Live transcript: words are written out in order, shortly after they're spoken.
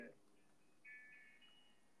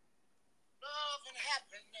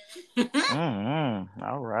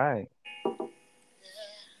All right.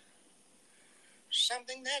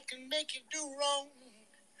 Something that can make you do wrong,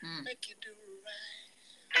 make you do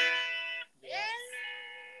right. Yeah.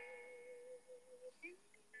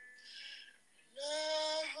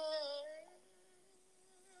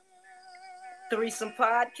 Threesome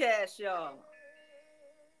podcast, y'all.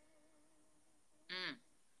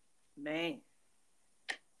 Man.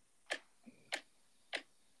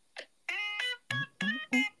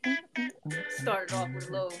 Started off with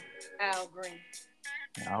a little Al Green.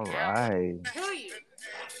 All right. Do you?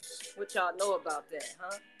 What y'all know about that,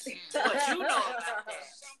 huh? What you know about that,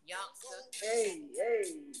 youngster? Hey.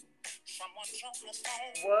 Someone's on the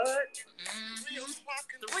phone. What?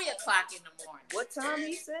 3 o'clock in the morning. What time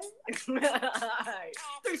he said?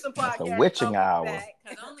 Threesome That's the podcast. witching hour.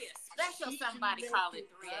 Because only a special somebody call it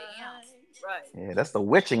 3 a.m. Right. Yeah, that's the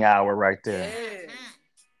witching hour right there. Yeah.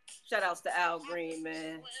 Shout outs to Al Green,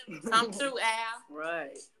 man. Come through, Al.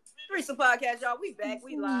 Right. Threesome podcast, y'all. We back.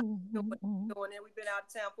 We live. Doing it. We've been out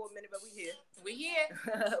of town for a minute, but we here. We here.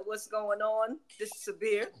 What's going on? This is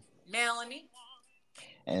Sabir. Melanie.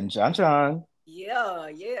 And John. Yeah. How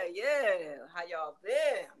y'all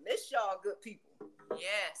been? Miss y'all, good people.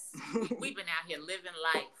 Yes. We've been out here living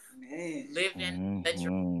life. Man. Living the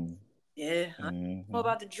dream. Yeah. I don't know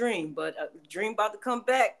about the dream, but dream about to come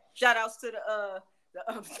back. Shout outs to the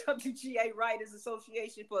WGA Writers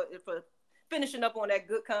Association for finishing up on that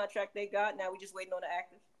good contract they got. Now we just waiting on the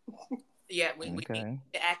actors. Yeah, we need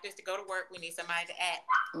the actors to go to work. We need somebody to act.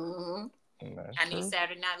 I need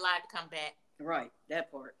Saturday Night Live to come back. Right,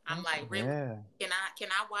 that part. I'm like, really? Yeah. Can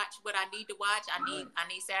I watch what I need to watch? I need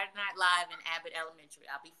Saturday Night Live and Abbott Elementary.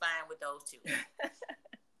 I'll be fine with those two.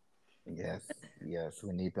 Yes,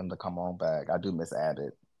 we need them to come on back. I do miss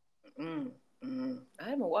Abbott. I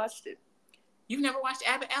haven't watched it. You've never watched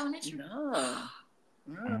Abbott Elementary? No.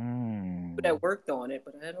 But I worked on it,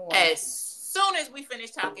 but I haven't watched it. As soon as we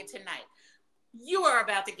finish talking tonight, you are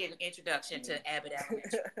about to get an introduction to Abbott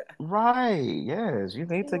Elementary. Right, yes. You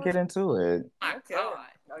need to get into it. My God.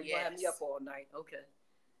 Oh, you're going to have me up all night. Okay.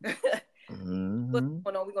 What's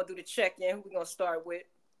going on? We're going to do the check-in. Who we going to start with?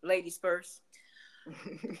 Ladies first.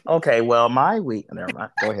 Okay, well, my week... Never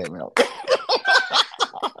mind. Go ahead, Mel. I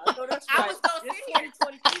know that's right. I was going to sit here.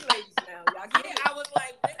 2023 ladies now. Y'all get it. I was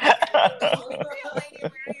like, the only real lady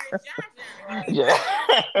around here is John. Yeah.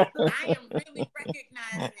 I am really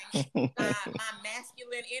recognizing my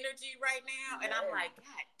masculine energy right now, and I'm like,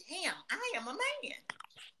 God damn, I am a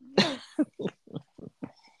man.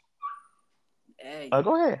 Hey.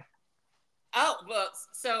 Go ahead. Oh, well,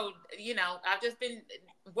 so, I've just been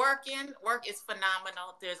working. Work is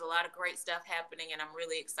phenomenal. There's a lot of great stuff happening, and I'm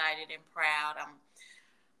really excited and proud.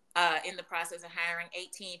 I'm in the process of hiring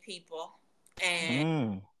 18 people,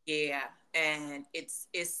 and and it's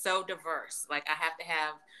so diverse. Like, I have to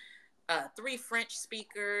have 3 French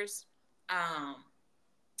speakers. I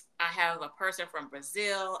have a person from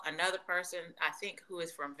Brazil, another person, I think, who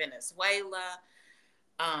is from Venezuela.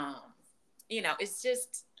 It's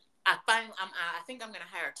just, I think I'm going to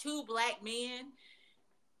hire 2 Black men.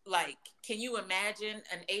 Like, can you imagine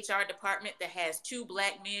an HR department that has 2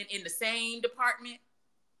 Black men in the same department?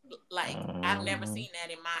 Like, I've never seen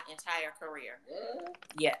that in my entire career.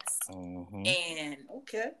 Yes. And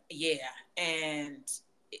and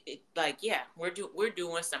we're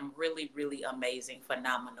doing some really, really amazing,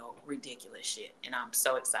 phenomenal, ridiculous shit, and I'm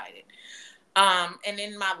so excited. And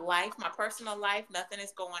in my life, my personal life, nothing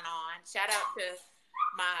is going on. Shout out to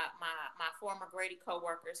my former Grady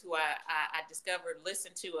coworkers who I discovered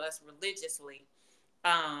listen to us religiously.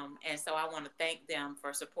 And so I want to thank them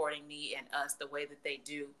for supporting me and us the way that they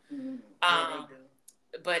do. They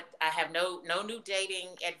do. But I have no new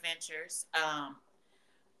dating adventures.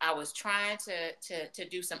 I was trying to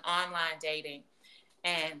do some online dating,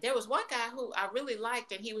 and there was one guy who I really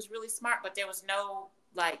liked, and he was really smart, but there was no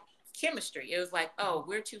chemistry. It was like, oh,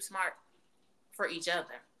 we're too smart for each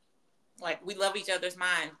other. Like, we love each other's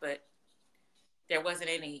minds, but there wasn't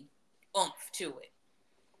any oomph to it.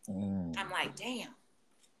 I'm like, damn.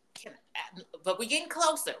 But we're getting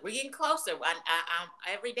closer. We're getting closer. I'm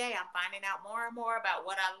every day I'm finding out more and more about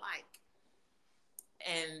what I like,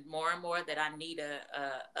 and more that I need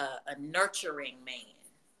a nurturing man,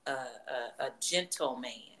 a gentle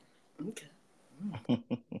man. Okay.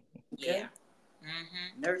 Yeah.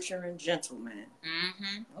 Nurturing gentle man.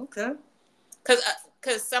 Okay.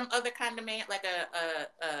 Because some other kind of man, like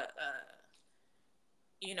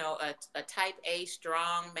a type A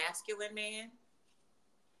strong masculine man,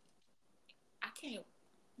 I can't.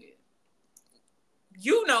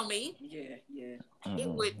 You know me. Yeah. It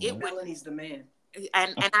would. Melanie's the man.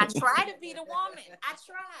 and I try to be the woman. I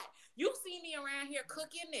try. You see me around here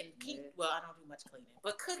cooking and well, I don't do much cleaning,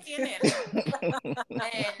 but cooking and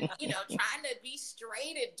trying to be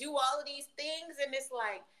straight and do all of these things, and it's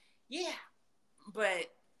like, yeah, but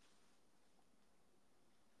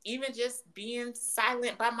even just being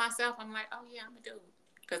silent by myself, I'm like, oh yeah, I'm a dude,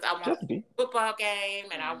 because I want a football game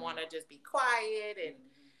and I want to just be quiet, and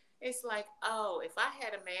it's like, oh, if I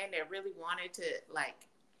had a man that really wanted to, like,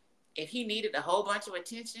 if he needed a whole bunch of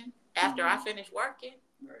attention after I finished working,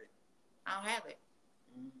 right, I don't have it.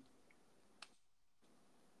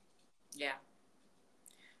 Yeah.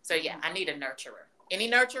 So yeah, I need a nurturer. Any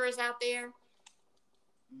nurturers out there?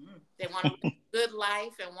 They want a good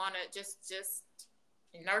life and want to just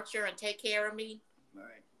nurture and take care of me.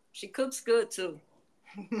 Right. She cooks good too.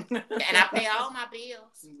 And I pay all my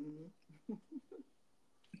bills.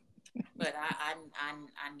 But I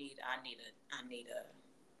need a,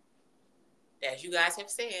 as you guys have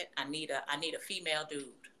said, I need a female dude.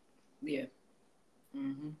 Yeah.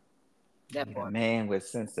 That part. A man with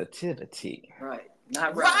sensitivity. Right.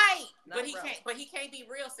 Not right. Right. Not but he right. Can't. But he can't be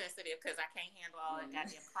real sensitive because I can't handle all that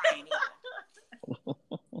goddamn crying either.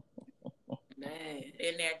 Man,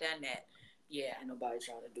 been there, done that. Yeah. Ain't nobody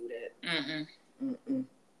trying to do that.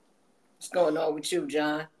 What's going on with you,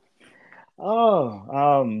 John?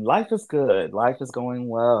 Oh, life is good. Life is going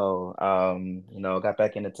well. Got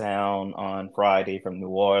back into town on Friday from New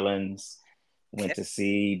Orleans. Went to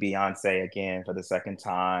see Beyonce again for the second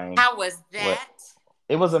time. How was that?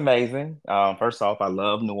 It was amazing. First off, I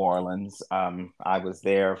love New Orleans. I was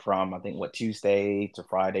there from, I think, Tuesday to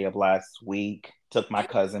Friday of last week. Took my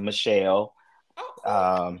cousin Michelle.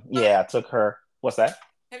 Oh, cool. Yeah, I took her. What's that?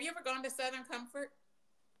 Have you ever gone to Southern Comfort?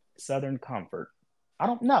 Southern Comfort. I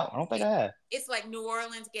don't know. I don't think I have. It's like New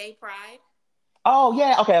Orleans Gay Pride. Oh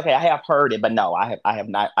yeah, okay. I have heard it, but no, I have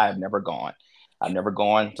not. I have never gone. I've never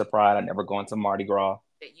gone to Pride. I've never gone to Mardi Gras.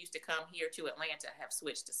 That used to come here to Atlanta have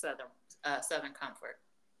switched to Southern Comfort.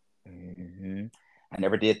 I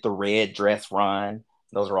never did the red dress run.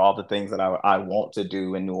 Those are all the things that I want to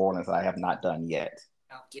do in New Orleans that I have not done yet.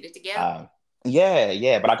 I'll get it together.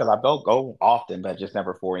 Yeah, but because I go often, but just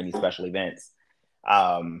never for any special events.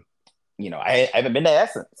 I haven't been to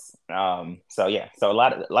Essence. So a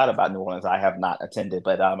lot about New Orleans I have not attended,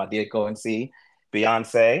 but I did go and see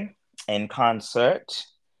Beyonce in concert,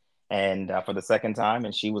 and for the second time,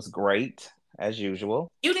 and she was great as usual.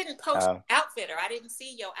 You didn't post outfit, or I didn't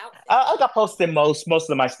see your outfit. I got posted most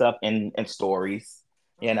of my stuff in stories.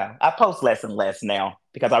 I post less and less now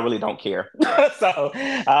because I really don't care. So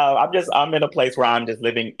I'm in a place where I'm just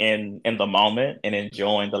living in the moment and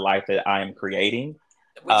enjoying the life that I am creating.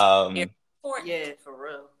 Yeah, for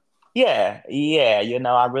real. Yeah.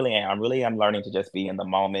 I really am. I really am learning to just be in the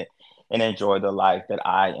moment and enjoy the life that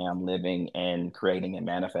I am living and creating and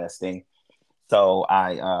manifesting. So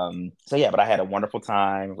but I had a wonderful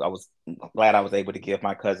time. I was glad I was able to give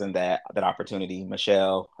my cousin that opportunity.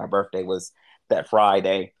 Michelle, her birthday was that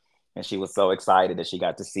Friday, and she was so excited that she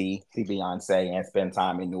got to see Beyonce and spend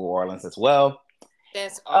time in New Orleans as well.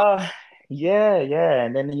 That's awesome. Yeah.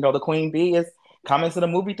 And then the Queen Bee is coming to the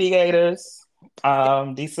movie theaters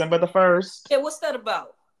December the 1st. Yeah, what's that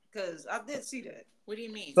about? Because I did see that. What do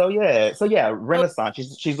you mean? So yeah,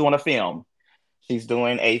 Renaissance. She's doing a film. She's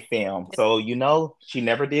doing a film. So she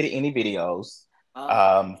never did any videos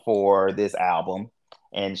for this album,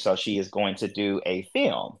 and so she is going to do a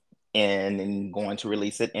film and going to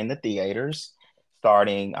release it in the theaters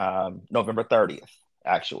starting November 30th.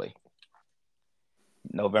 Actually,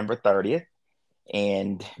 November 30th.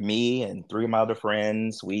 And me and three of my other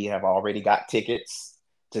friends, we have already got tickets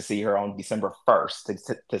to see her on December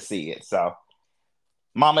 1st to see it. So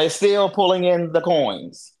Mama is still pulling in the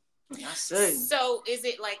coins. I see. So is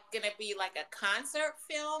it going to be like a concert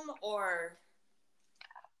film or?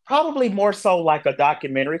 Probably more so like a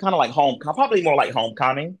documentary, kind of like probably more like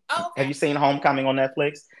Homecoming. Oh, okay. Have you seen Homecoming on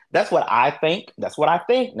Netflix? That's what I think. That's what I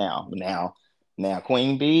think now. Now,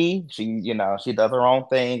 Queen Bee, she does her own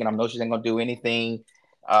thing, and I know she ain't gonna do anything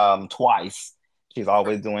twice. She's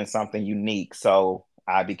always doing something unique. So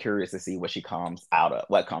I'd be curious to see what comes out of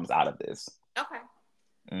this. Okay.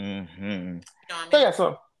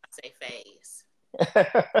 So say phase.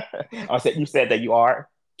 You said that you are.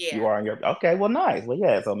 Yeah. You are in your. Okay. Well, nice. Well,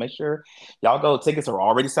 yeah. So make sure y'all go. Tickets are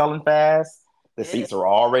already selling fast. The seats are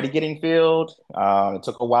already getting filled. It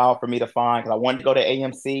took a while for me to find because I wanted to go to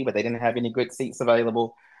AMC, but they didn't have any good seats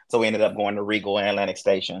available. So we ended up going to Regal and Atlantic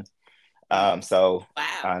Station. Wow.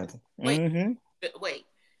 Wait.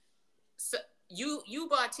 So you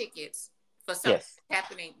bought tickets for something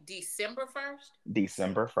happening December 1st?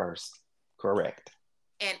 December 1st. Correct.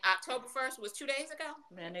 And October 1st was 2 days ago.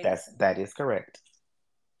 Man, That is correct.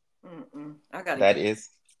 I gotta That get. is.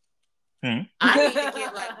 Hmm. I need to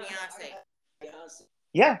get like Beyonce.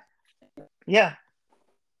 Yeah. Yeah.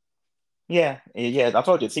 Yeah, yeah. I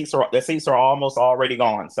told you, the seats are almost already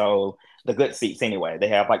gone. So the good seats anyway. They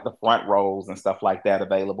have like the front rows and stuff like that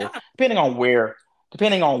available, depending on where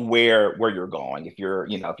you're going. If you're,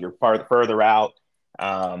 if you're further out,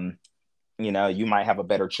 um, you might have a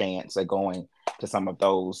better chance at going to some of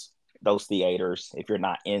those theaters if you're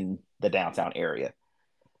not in the downtown area.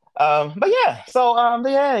 But yeah, so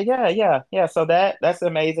yeah, yeah, yeah, yeah. So that's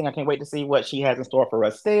amazing. I can't wait to see what she has in store for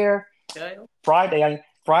us there. Okay.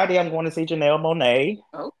 Friday, I'm going to see Janelle Monae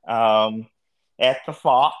Oh. um, at the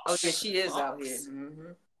Oh yeah, Fox. she is out here. Mm-hmm.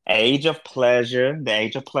 The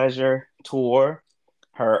Age of Pleasure tour.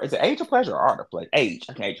 Is it Age of Pleasure or Art of Pleasure? I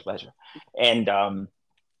think Age of Pleasure. And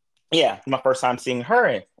yeah, my first time seeing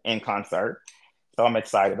her in concert, so I'm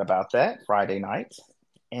excited about that Friday night.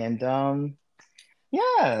 And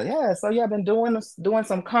yeah, yeah. So yeah, I've been doing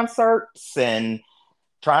some concerts and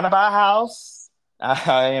trying to buy a house.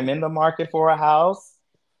 I am in the market for a house.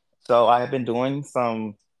 So I have been doing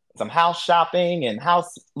some house shopping and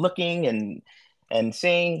house looking and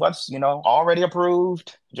seeing what's already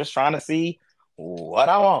approved. Just trying to see what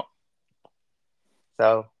I want.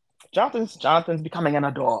 So Jonathan's becoming an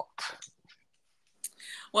adult,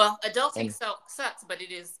 Well, adulting and sucks, but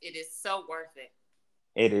it is so worth it.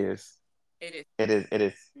 it is It is. it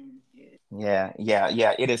is. Yeah. Yeah, yeah,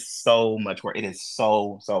 yeah. It is so much worth. It is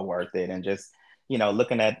so worth it, and just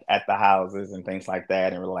looking at the houses and things like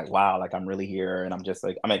that, and we're like, wow, like I'm really here, and I'm just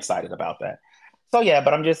like I'm excited about that. So yeah,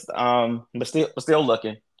 but I'm just but still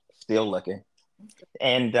looking, still looking,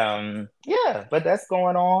 and yeah, but that's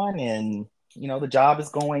going on, and the job is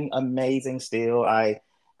going amazing still. I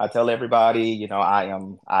tell everybody,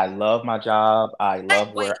 I love my job. I love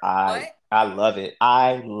Wait, where I love it.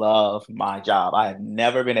 I love my job. I have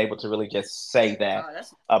never been able to really just say that Oh,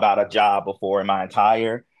 that's about a job before in my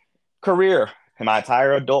entire career, in my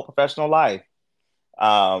entire adult professional life.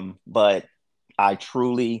 But I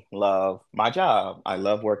truly love my job. I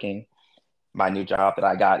love working my new job that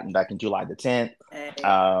I got back in July the 10th. hey,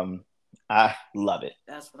 Um, I love it.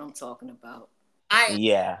 that's what I'm talking about. I am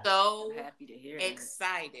Yeah. I'm so happy to hear that.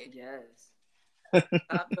 excited. Yes. I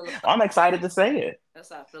feel about, I'm excited to say it.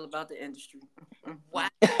 that's how I feel about the industry. Wow.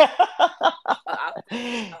 I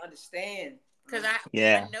I understand. Because I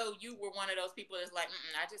Yeah. know you were one of those people that's like,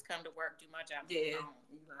 I just come to work, do my job, and Yeah.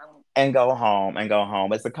 go home. And go home and go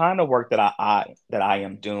home. It's the kind of work that I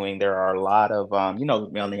am doing. There are a lot of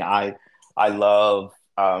Melanie, I love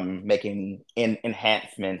making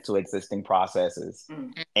enhancements to existing processes.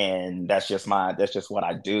 Mm. And that's just what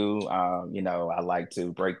I do. I like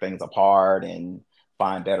to break things apart and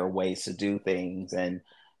find better ways to do things. And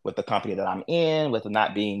with the company that I'm in, with it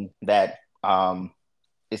not being that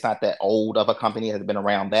it's not that old of a company, it has been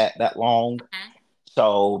around that long. Mhm.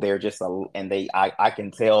 So they're just and I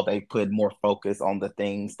can tell they put more focus on the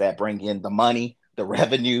things that bring in the money, the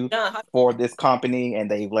revenue Nah, for this company, and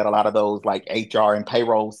they've let a lot of those like HR and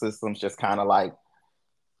payroll systems just kind of like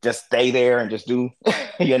just stay there and just do,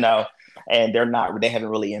 you know, and they haven't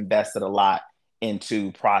really invested a lot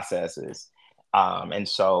into processes. And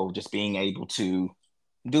so just being able to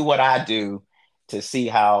do what I do to see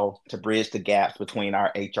how to bridge the gaps between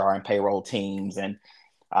our HR and payroll teams and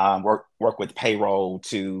work with payroll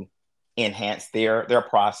to enhance their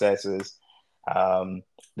processes. Um,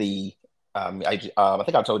 the I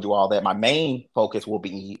think I told you all that my main focus will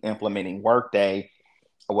be implementing Workday,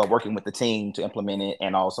 well, working with the team to implement it,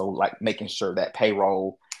 and also like making sure that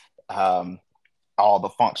payroll, um, all the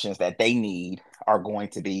functions that they need are going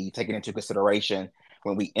to be taken into consideration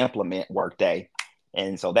when we implement Workday.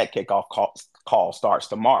 And so that kickoff call starts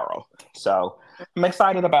tomorrow. So I'm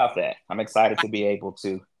excited about that. I'm excited to be able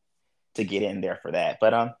to get in there for that.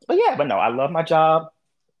 But yeah, but no, I love my job.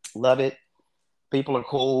 Love it. People are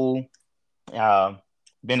cool. Um,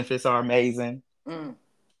 benefits are amazing. mm.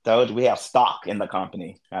 So we have stock in the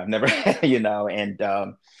company. I've never, and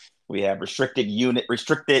we have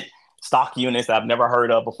restricted stock units I've never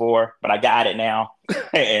heard of before, but I got it now,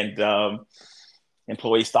 and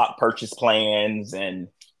employee stock purchase plans, and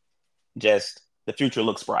just the future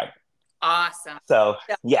looks bright. Awesome. So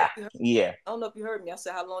Yeah, yeah, you heard- yeah. I don't know if you heard me. I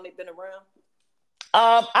said how long they've been around.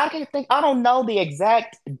 I can think. I don't know the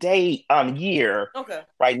exact date, year Okay.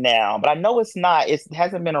 right now, but I know it's not. It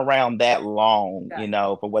hasn't been around that long,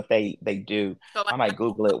 Got for what they do. So I might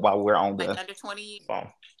Google it while we're on like the under 20 years. phone.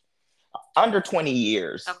 Under 20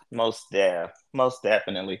 years, Okay. most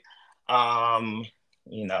definitely. And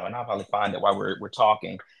I'll probably find it while we're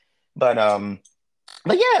talking. But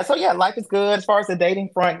But yeah, so yeah, life is good as far as the dating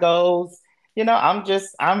front goes. I'm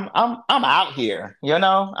out here.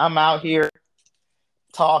 I'm out here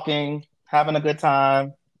talking, having a good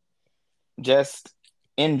time, just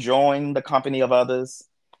enjoying the company of others,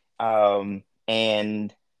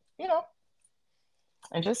 and you know,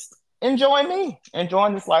 and just enjoying me,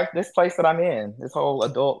 enjoying this life, this place that I'm in, this whole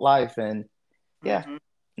adult life, and yeah, Mm-hmm.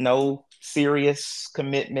 no serious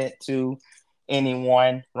commitment to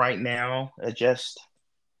anyone right now. Just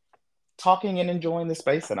talking and enjoying the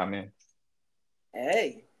space that I'm in.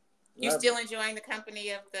 Hey, You love still it. enjoying the company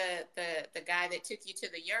of the guy that took you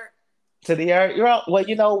to the yurt? To the you're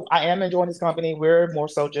well, I am enjoying this company. We're more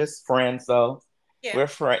so just friends, though. Yeah. We're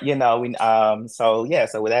friend, we so yeah,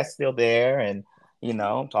 so that's still there, and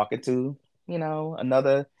talking to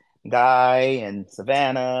another guy and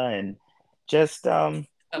Savannah, and just Up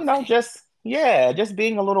for him. just yeah, just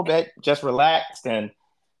being a little bit just relaxed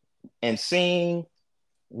and seeing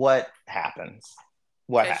what happens.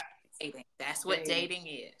 What Because happens. dating. That's what Dating. dating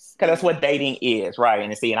is. Because that's Mm. what dating is, right?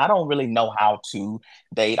 And I don't really know how to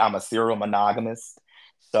date. I'm a serial monogamist.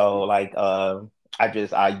 So like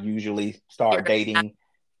I usually You're start dating.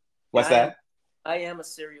 What's I am that? I am a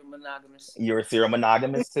serial monogamous. You're a serial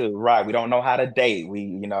monogamist too, right? We don't know how to date.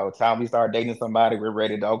 Time we start dating somebody, we're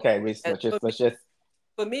ready to okay, And let's just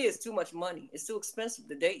for me, it's too much money. It's too expensive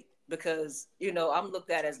to date because I'm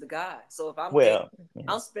looked at as the guy. So if I'm dating, well, yeah.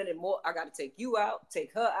 I'm spending more. I got to take you out,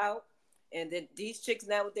 take her out, and then these chicks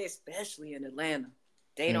nowadays, especially in Atlanta,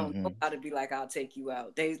 they don't know Hmm. how to be like, "I'll take you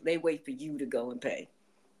out." They wait for you to go and pay.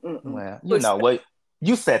 Mm-mm. Well, Too you know expensive. what?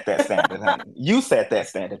 You set that standard, honey. You set that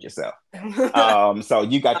standard yourself. So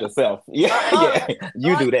you got yourself. Yeah, uh-uh. yeah.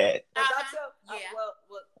 You Uh, do that. as I Uh-huh. tell, Yeah. well,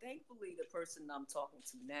 thankfully the person I'm talking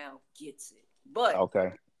to now gets it. But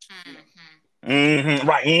Okay. you know, Mm-hmm.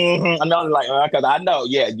 Right. I know, like, because I know,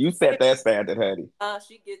 yeah, you set that standard, honey.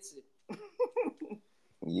 she gets it.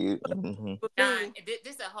 You. Hmm. For John, me,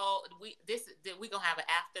 this a whole we gonna have an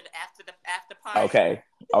after party. Okay.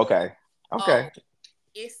 Okay. Okay. Oh,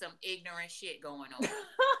 it's some ignorant shit going on.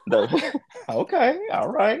 Okay. All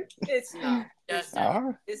right. it's not. Just It's saying. All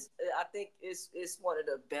right. it's. I think it's one of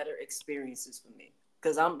the better experiences for me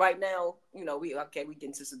because I'm right now. We get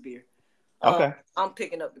into some beer. Um, Okay. I'm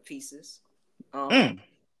picking up the pieces. Um, Mm.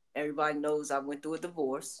 everybody knows I went through a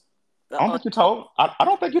divorce. I The don't think you told. I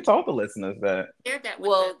don't think you told the listeners that. Share that with the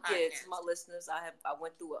Well, yeah, to my podcast. listeners, I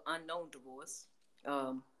went through an unknown divorce.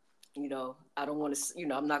 Um, I don't want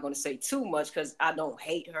to, I'm not going to say too much because I don't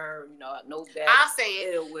hate her. No bad I'll say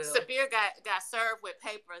it. ill will. Sabir got served with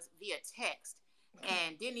papers via text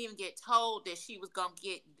and didn't even get told that she was gonna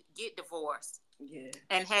get divorced Yeah,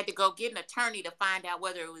 and had to go get an attorney to find out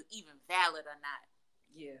whether it was even valid or not.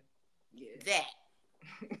 yeah, yeah.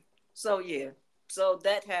 That. So yeah, so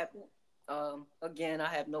that happened. Again, I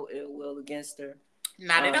have no ill will against her.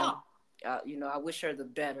 Not at Um, all. I wish her the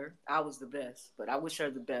better. I was the best, but I wish her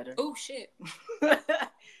the better. Oh shit.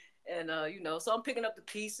 And so I'm picking up the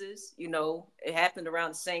pieces. It happened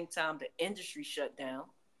around the same time the industry shut down.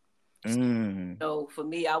 Mm. So for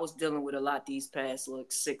me, I was dealing with a lot these past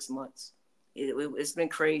 6 months. It's been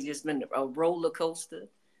crazy. It's been a roller coaster,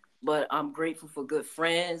 but I'm grateful for good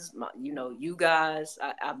friends. You guys.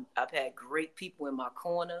 I've had great people in my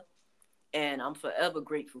corner, and I'm forever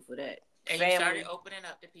grateful for that. And you started Family. opening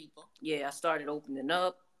up to people. Yeah, I started opening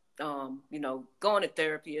up. Going to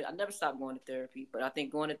therapy. I never stopped going to therapy, but I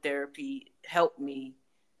think going to therapy helped me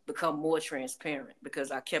become more transparent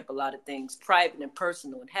because I kept a lot of things private and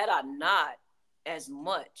personal. And had I not as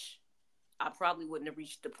much, I probably wouldn't have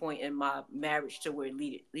reached the point in my marriage to where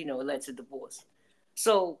it led to divorce.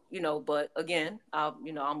 So, but again,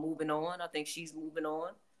 I'm moving on. I think she's moving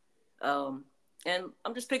on. Um, and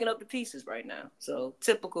I'm just picking up the pieces right now. So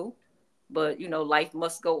typical, but life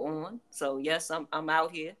must go on. So yes, I'm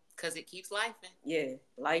out here. Because it keeps life in. Yeah,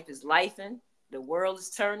 life is lifing. The world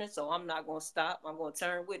is turning, so I'm not gonna stop. I'm gonna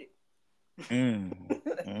turn with it.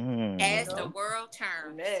 Mm. As the Mm. world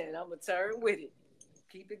turns. Man, I'm gonna turn with it.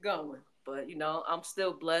 Keep it going. But I'm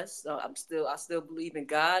still blessed. I still believe in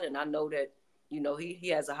God, and I know that He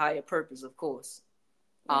has a higher purpose, of course.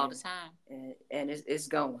 All the And time. it's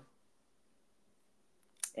going.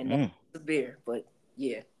 And that's Mm. the beer. But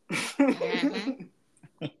yeah, Mm-hmm.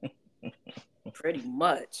 pretty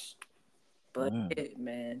much. But Mm. yeah,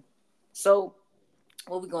 man. So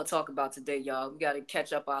what we gonna talk about today, y'all? We gotta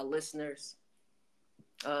catch up our listeners.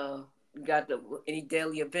 We got any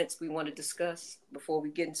daily events we want to discuss before we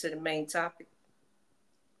get into the main topic.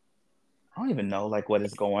 I don't even know like what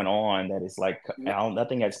is going on that is like No.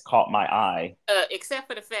 nothing has caught my eye. Except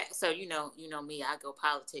for the fact, so you know me, I go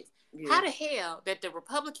politics. How the hell that the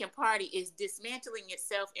Republican Party is dismantling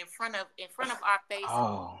itself in front of our faces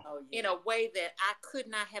Oh. in a way that I could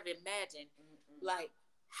not have imagined? Like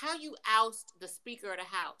how you oust the Speaker of the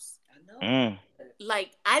House. I know.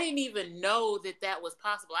 Like I didn't even know that was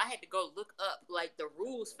possible. I had to go look up like the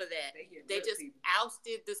rules for that. They just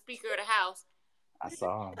ousted the Speaker of the House. I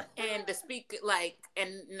saw. And the speaker,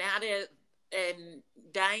 and now and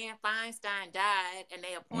Dianne Feinstein died, and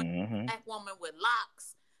they appointed a black woman with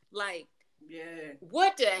locks. Like,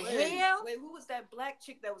 what the hell? Wait, who was that black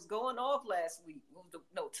chick that was going off last week?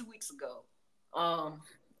 2 weeks ago.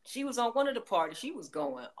 She was on one of the parties. She was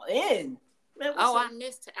going in. Man, I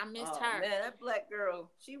missed her. Man, that black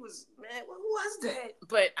girl. She was, man. Who was that?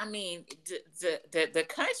 But I mean, the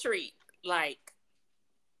country, like,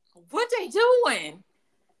 what they doing?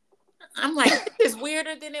 I'm like, it's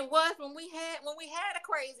weirder than it was when we had a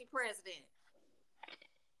crazy president.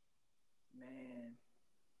 Man.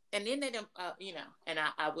 And then they, and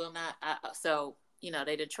I will not. So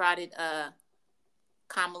they done trotted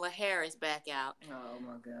Kamala Harris back out. Oh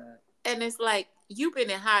my God. And it's like you've been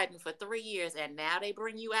in hiding for 3 years, and now they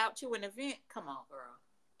bring you out to an event. Come on, girl,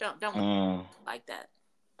 don't like that.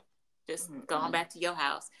 Just going back to your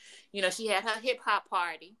house. She had her hip hop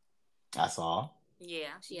party. I saw.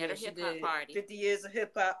 Yeah, she had her hip hop party. 50 years of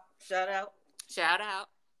hip hop. Shout out.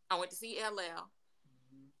 I went to see LL.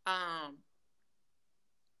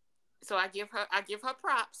 So I give her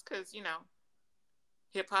props because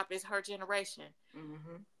hip hop is her generation.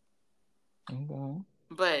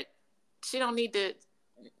 But she don't need to.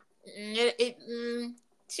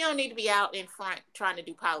 She don't need to be out in front trying to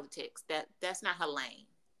do politics. That's not her lane.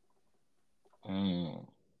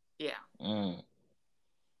 Yeah.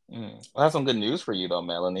 Well, that's some good news for you though,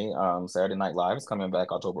 Melanie. Saturday Night Live is coming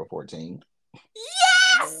back October 14th.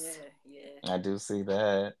 Yes. Yeah. I do see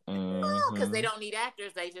that. Because they don't need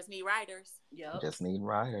actors; they just need writers. Yep. Just need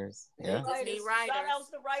writers. Yeah. Just need writers. Shout out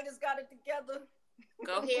to the writers, got it together.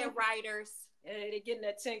 Go ahead, writers. Yeah, they're getting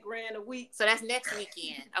that $10,000 a week. So that's next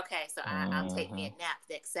weekend. Okay, so I'll take me a nap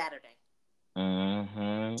next Saturday.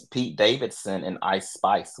 Pete Davidson and Ice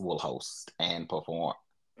Spice will host and perform.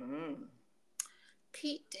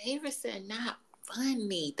 Pete Davidson not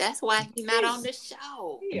funny. That's why he's not on the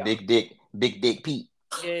show. Yeah. Big Dick Pete.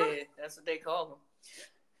 Yeah, that's what they call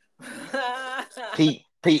him. Pete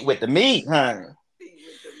with the meat, huh? Pete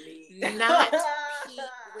with the meat. Not Pete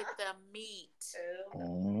with the meat.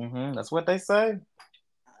 That's what they say.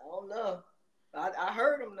 I don't know. I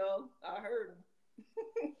heard him though. I heard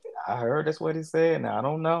that's what he said. Now I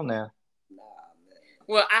don't know now. Nah, man.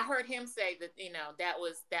 Well, I heard him say that that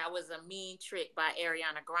was a mean trick by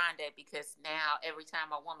Ariana Grande because now every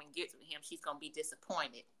time a woman gets with him, she's gonna be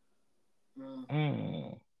disappointed.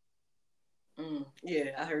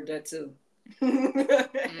 Yeah, I heard that too.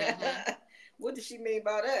 What did she mean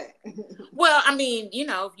by that? Well, I mean,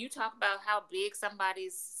 if you talk about how big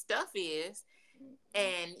somebody's stuff is,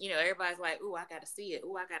 and everybody's like, "Ooh, I gotta see it.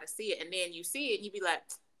 Ooh, I gotta see it," and then you see it, and you be like,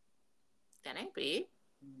 "That ain't big."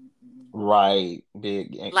 Right,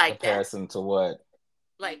 big in comparison to what?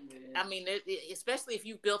 Like, I mean, especially if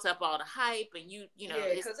you built up all the hype and yeah,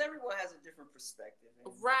 because everyone has a different perspective,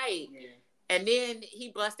 right? Yeah. And then he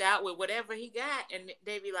bust out with whatever he got, and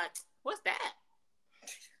they be like, "What's that?"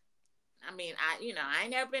 I mean, I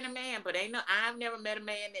ain't never been a man, but I've never met a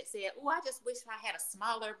man that said, "Oh, I just wish I had a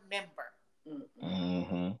smaller member."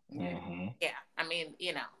 Yeah, I mean,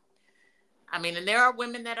 and there are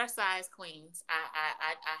women that are size queens.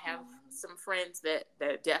 I have some friends that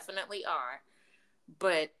definitely are,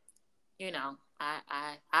 but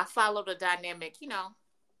I follow the dynamic.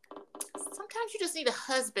 Sometimes you just need a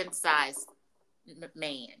husband size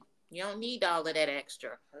man. You don't need all of that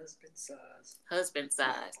extra. Husband size. Husband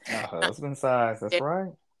size. That's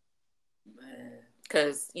right. Man.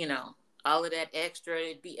 Because, all of that extra,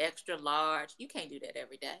 it'd be extra large. You can't do that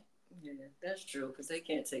every day. Yeah, that's true. Because they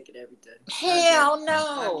can't take it every day. Hell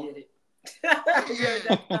no. I get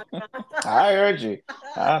it. I heard you.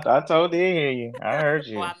 I totally hear you. I heard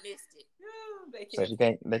you. Oh, I missed it. So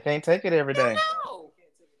they can't take it every day. No. Yeah,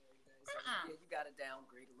 you got to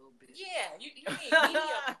downgrade a little bit. Yeah, you need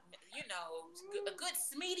medium. A good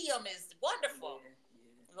medium is wonderful.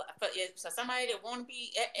 Yeah. So somebody that want to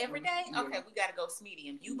be every day, okay, we got to go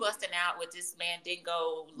medium. You busting out with this man didn't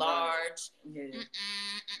go large. Yeah.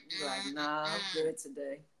 Like, nah, I'm good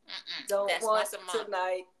today. Don't That's want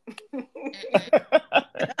tonight.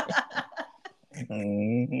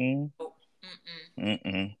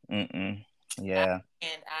 Yeah.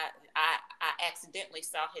 And I accidentally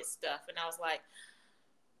saw his stuff, and I was like,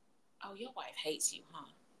 "Oh, your wife hates you, huh?"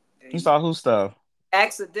 You saw whose stuff?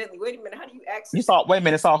 Accidentally. Wait a minute. How do you You accidentally? saw, wait a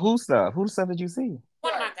minute, saw who stuff? Who stuff did you see?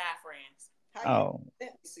 One of my Right. guy friends. How you Oh,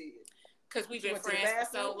 accidentally see it? Because we've You been went to the friends for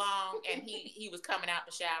so bathroom? long, and he was coming out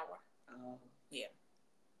the shower. Oh. Yeah.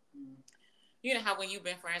 You know how when you've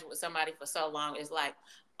been friends with somebody for so long, it's like,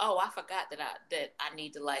 oh, I forgot that I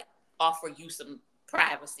need to like offer you some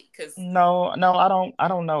privacy because no, no, I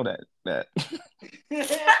don't know that.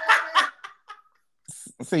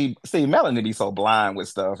 See, Melanie be so blind with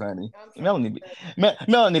stuff, honey. I'm trying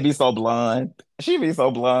Melanie be so blind. She be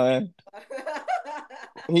so blind. to.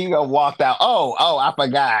 He go walked out. Oh, I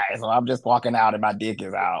forgot. So I'm just walking out and my dick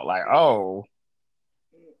is out. Like, oh,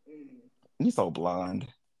 Mm-mm. you so blonde.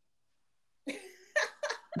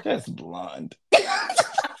 Just blonde.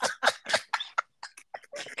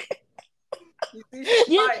 You see, she's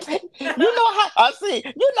you, right. you know how I see.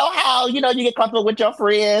 You know how you get comfortable with your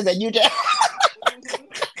friends and you just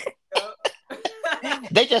Yup.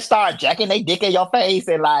 they just start jacking they dick in your face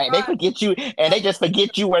and like they Right. forget you and they just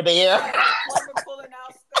forget you were there. Right. The plumber pulling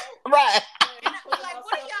out stuff. Right. Yeah, and he I be pulling like, out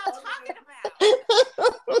what are stuff y'all other talking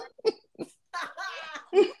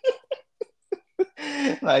than.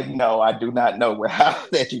 Like, no, I do not know how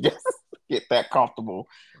that you just get that comfortable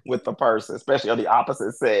with the person, especially of the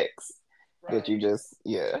opposite sex. That Right. you just,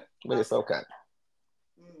 yeah, but it's okay.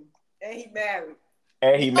 Mm. And he married.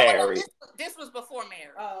 And he Oh no, married. this was before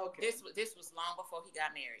marriage. Oh, okay. This was long before he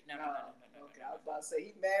got married. No, no, no, no, no, no. Okay. I was about to say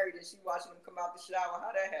he married and she watching him come out the shower.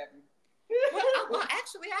 How that happened? Well,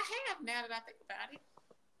 actually, I have now that I think about it.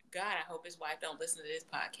 God, I hope his wife don't listen to this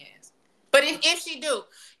podcast. But if she do,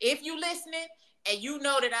 if you listening and you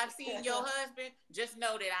know that I've seen your husband, just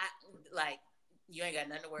know that I like you ain't got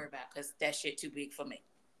nothing to worry about because that shit too big for me.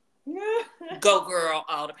 Go girl,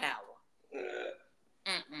 all the power.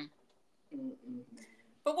 Mm-mm. Mm-mm.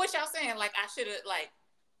 But what y'all saying? Like I should have like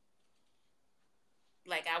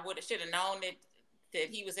I would have should have known that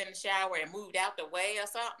he was in the shower and moved out the way or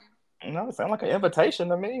something. No, it sounds like an invitation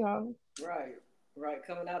to me, honey. Right. Right.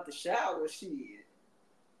 Coming out the shower, shit.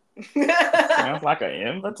 Sounds like an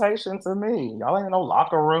invitation to me. Y'all ain't no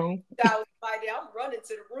locker room. I was like, I'm running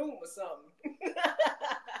to the room or something.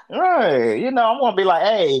 Right. I'm gonna be like,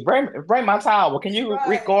 hey, bring my towel. Can you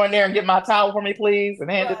Right. go in there and get my towel for me, please, and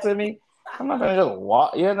hand it Right. to me? I'm not gonna just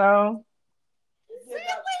walk. He getting out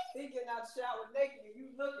the shower naked and you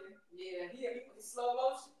looking. Yeah, he slow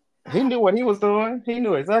motion. He knew what he was doing. He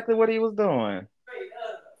knew exactly what he was doing. Straight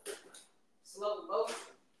up. Slow motion.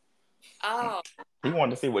 Oh, He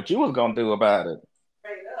wanted to see what you was gonna do about it.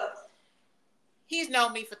 Straight up. he's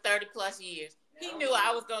known me for 30 plus years. He knew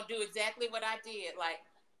I was gonna do exactly what I did. Like,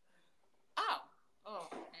 oh.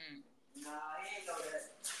 Nah, he ain't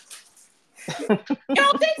know You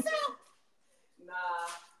don't think so? that. Nah.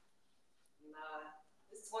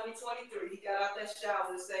 It's 2023. He got out that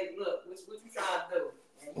shower and say, look, what you trying to do?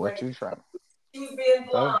 And What you trying? he was being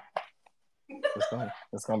So blind.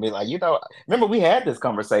 it's gonna be like Remember we had this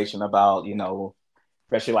conversation about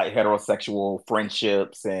especially like heterosexual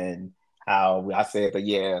friendships and how I said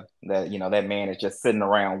that that man is just sitting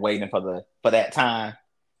around waiting for that time.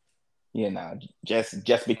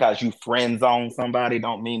 Just because you friend zone somebody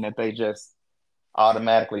don't mean that they just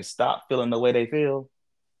automatically stop feeling the way they feel.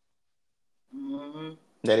 Mm-hmm.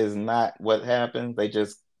 That is not what happens. They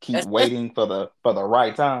just keep Especially waiting for the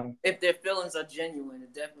right time. if their feelings are genuine,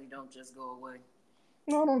 it definitely don't just go away.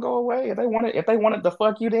 No, don't go away. If they wanted to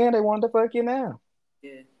fuck you then, they wanted to fuck you now.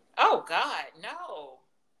 Yeah. Oh God, no.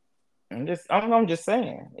 I'm just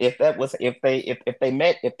saying. If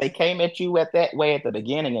they came at you at that way at the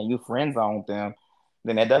beginning and you friend zoned them,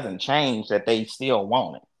 then it doesn't change that they still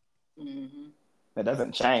want it. Mm-hmm. It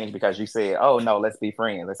doesn't change because you said, "Oh no, let's be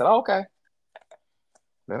friends." They said, oh, "Okay."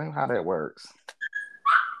 That ain't how that works.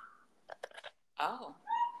 Oh.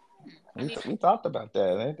 I We, mean, we talked about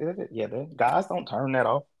that. Yeah, guys don't turn that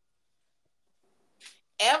off.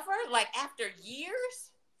 ever? Like after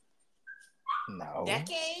years? No,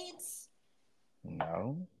 Decades?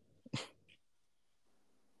 no.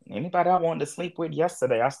 Anybody I wanted to sleep with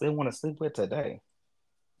yesterday, I still want to sleep with today.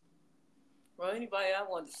 Well, anybody I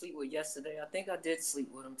wanted to sleep with yesterday, I think I did sleep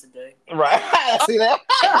with him today. Right? See that?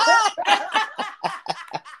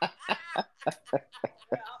 I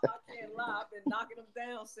can't lie. I've been knocking them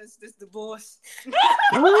down since this divorce.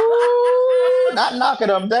 Ooh, not knocking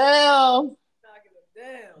them down. Knocking them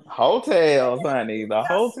down. Hotels, honey, the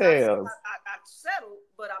hotels. I settled,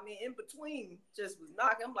 but I mean, in between, just was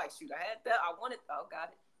knocking. I'm like, shoot, I had that. I wanted. Oh, got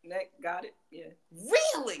it. Neck, got it. Yeah.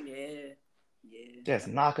 Really? Yeah. Yeah. Just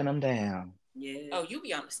knocking them down. Yeah. Oh, you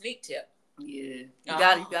be on the sneak tip. Yeah. Oh. You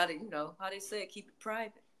got it. How they say it, keep it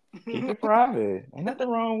private. Keep it private. Ain't nothing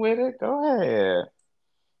wrong with it. Go ahead.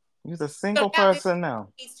 He's a So single now this person now.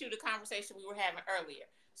 leads to the conversation we were having earlier.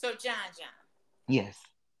 So John, Yes.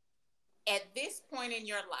 at this point in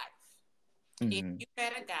your life, if Mm-hmm. you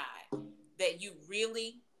had a guy that you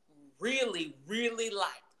really, really,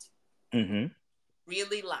 Mm-hmm.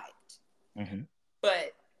 really liked, Mm-hmm.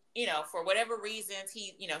 but for whatever reasons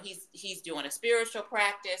he's doing a spiritual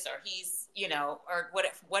practice, or he's or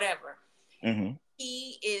whatever, Mm-hmm.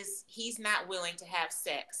 he's not willing to have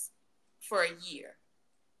sex for a year.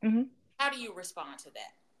 Mm-hmm. How do you respond to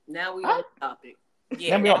that? Now we on I, the topic.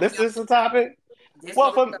 Yeah, Let me now know. This we on is the the topic. topic. This This is Well,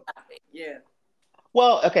 is the for the topic. yeah.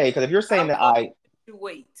 well, okay, because if you're saying How that long I, do you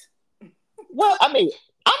wait? well, I mean,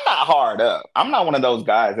 I'm not hard up. I'm not one of those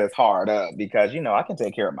guys that's hard up because I can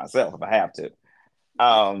take care of myself if I have to.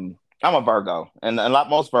 Yeah. I'm a Virgo, and a lot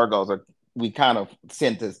most Virgos are. We kind of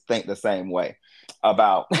tend to think the same way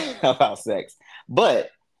about about sex, but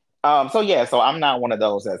so yeah, so I'm not one of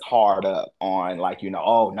those that's hard up on like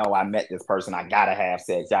oh no, I met this person, I gotta have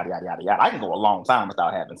sex, yada yada yada yada. I can go a long time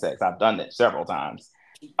without having sex. I've done that several times.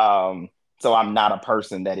 Um, so I'm not a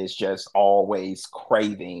person that is just always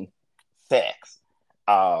craving sex.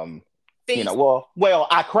 Um, See,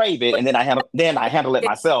 I crave it, and then I handle it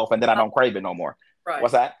myself, and then I don't crave it no more. What's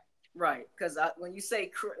Right, that? right. Because when you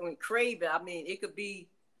say when craving, I mean it could be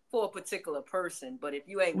for a particular person, but if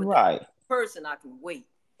you ain't with that Right. person, I can wait.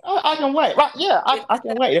 I can wait. Right. Yeah, If I it's can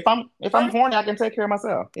that wait. If I'm person, horny, I can take care of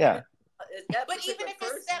myself. Yeah. if that but even particular if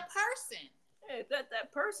it's person, that person, yeah, if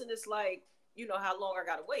that person is like, how long I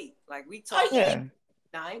gotta wait. Like we a talk. year. Yeah.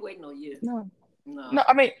 Nah, I ain't waiting no year. No. No. No,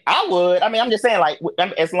 I mean, I would. I mean, I'm just saying, like,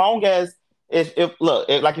 as long as if look,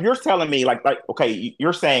 like, if you're telling me, like, okay,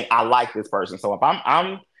 you're saying I like this person, so if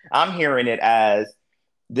I'm hearing it as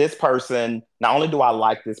this person. Not only do I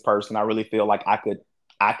like this person, I really feel like I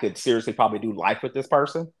could seriously probably do life with this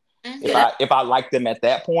person if Mm-hmm. Yeah. I like them at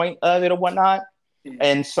that point of it or whatnot. Yeah.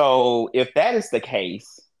 And so, if that is the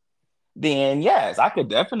case, then yes, I could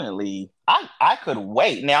definitely I could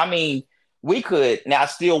wait. Now, I mean, we could now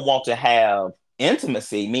still want to have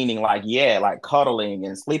intimacy, meaning like like cuddling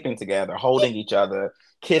and sleeping together, holding each other,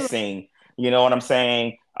 kissing. You know what I'm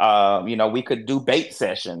saying? We could do bait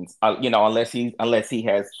sessions. Unless he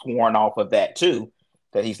has sworn off of that too,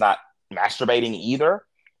 that he's not masturbating either.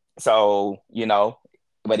 So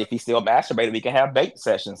but if he's still masturbating, we can have bait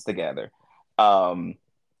sessions together. Um,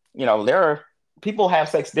 there are people have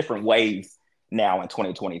sex different ways now in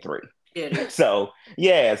 2023. Yeah, they do. So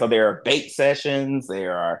yeah, so there are bait sessions.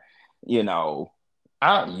 There are, you know,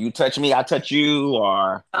 you touch me, I touch you,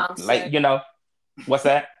 or like, Sex, what's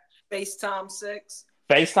that? FaceTime sex.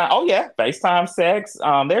 FaceTime. Oh yeah, FaceTime sex.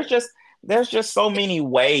 There's just so many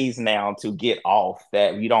ways now to get off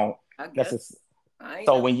that we don't I guess necessarily. I ain't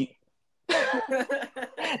So never. when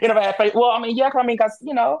had face, well, I mean, yeah, I mean, because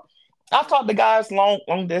I've talked to guys long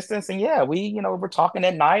distance, and yeah, we're talking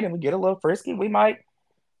at night, and we get a little frisky. We might,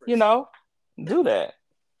 you Frisky. know, do that.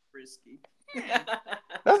 Frisky.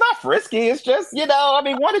 That's not frisky. It's just, I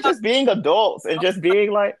mean, one is just being adults and just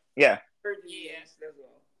being like, yeah, Yeah. That's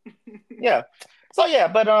all. yeah. So yeah,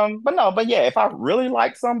 but no, but yeah, if I really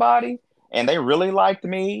like somebody and they really liked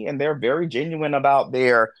me and they're very genuine about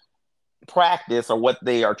their practice or what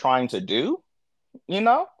they are trying to do, you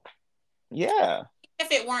know, yeah.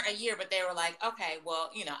 If it weren't a year, but they were like, okay, well,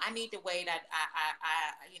 I need to wait.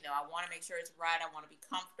 I want to make sure it's right. I want to be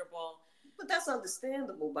comfortable. But that's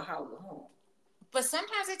understandable. But how long? But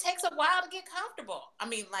sometimes it takes a while to get comfortable. I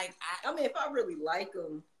mean, like, I mean, if I really like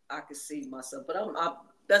them, I could see myself. But I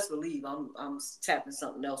best believe I'm tapping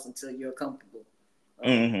something else until you're comfortable. I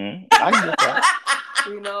can get that.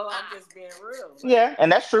 I'm just being real. Like, Yeah,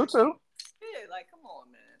 and that's true too. yeah, like come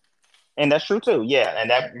on, man. And that's true too. Yeah, and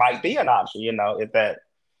that might be an option, if that.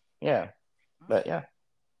 Yeah, but yeah,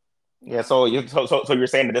 yeah. Yeah. So you're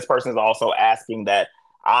saying that this person is also asking that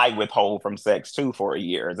I withhold from sex too for a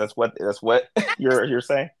year. That's what you're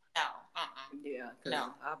saying? no, Yeah, no,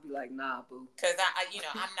 I'll be like, nah, boo. because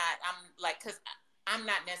I'm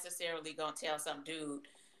not necessarily gonna tell some dude,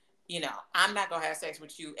 I'm not gonna have sex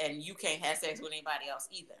with you, and you can't have sex with anybody else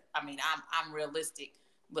either. I mean, I'm realistic.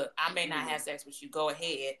 Look, I may not have sex with you. Go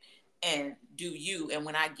ahead and do you. And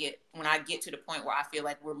when I get to the point where I feel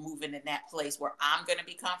like we're moving in that place where I'm gonna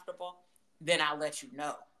be comfortable, then I'll let you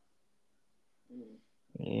know.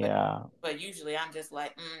 Yeah. But usually I'm just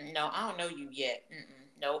like, no, I don't know you yet.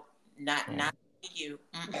 Nope, not you.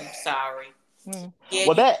 Sorry. Yeah,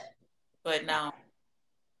 Well, but no.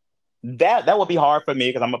 that would be hard for me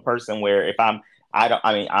because I'm a person where if I don't,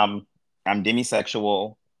 I mean, I'm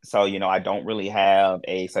demisexual, so I don't really have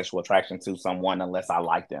a sexual attraction to someone unless I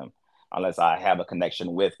like them. unless I have a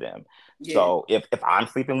connection with them. Yeah. So if I'm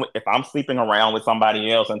sleeping around with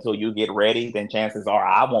somebody else until you get ready, then chances are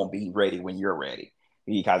I won't be ready when you're ready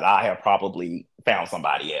because I have probably found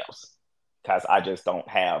somebody else. Because I just don't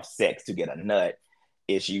have sex to get a nut.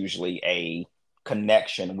 It's usually a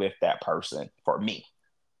connection with that person for me.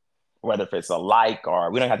 Whether if it's a like or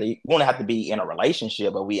we don't have to be in a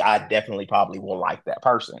relationship, but I definitely probably will like that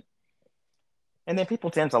person. And then people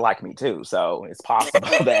tend to like me too, so it's possible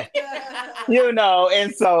that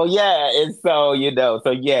and so yeah, and so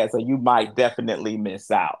so yeah, so you might definitely miss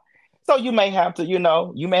out. So you may have to, you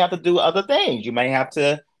may have to do other things. You may have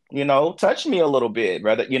to, touch me a little bit.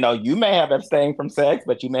 Rather, you may have abstained from sex,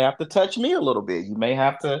 but you may have to touch me a little bit. You may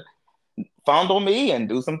have to fondle me and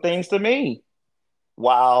do some things to me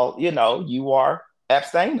while, you are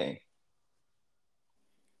abstaining.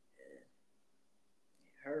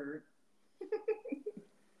 Heard.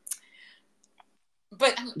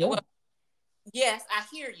 But Yeah. well, yes, I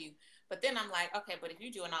hear you. But then I'm like, okay, but if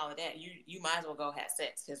you're doing all of that, you might as well go have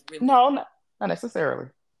sex because really, No, not necessarily.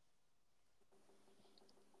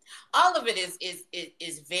 all of it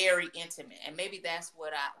is very intimate, and maybe that's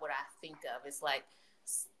what I think of. It's like,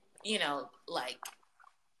 like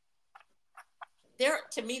there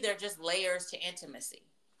to me, they're just layers to intimacy,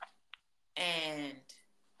 and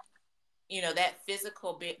that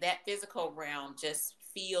physical realm just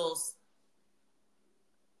feels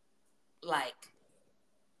like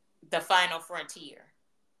the final frontier,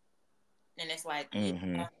 and it's like, yeah,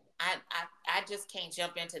 Hmm. I just can't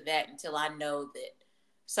jump into that until I know that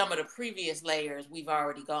some of the previous layers we've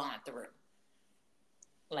already gone through.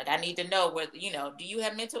 Like, I need to know whether, do you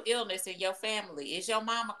have mental illness in your family? Is your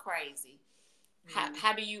mama crazy?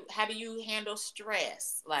 How do you handle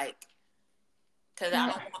stress? Like, because I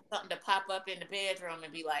don't want something to pop up in the bedroom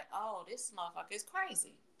and be like, oh, this motherfucker is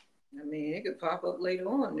crazy. I mean, it could pop up later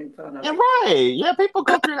on and find out And like, right, yeah, people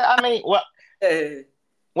go through that. I mean, hey,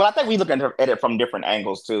 well, I think we look at it from different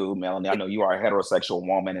angles too, Melanie. I know you are a heterosexual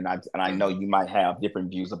woman, and I know Mm-hmm. you might have different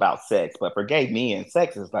views about sex, but for gay men,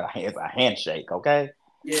 sex is a handshake, okay?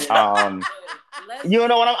 yeah. Um, Let's you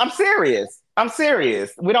know what? I'm serious. I'm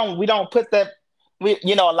serious. We don't put that.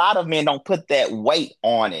 A lot of men don't put that weight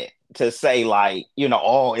on it to say like,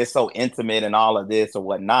 oh, it's so intimate and all of this or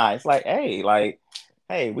whatnot. It's like,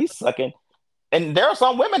 hey, we sucking, and there are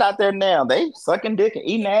some women out there now. They sucking dick and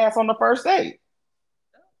eating ass on the first date.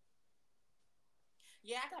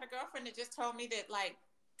 Yeah, I got a girlfriend that just told me that, like,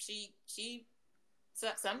 she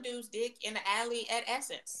sucked some dude's dick in the alley at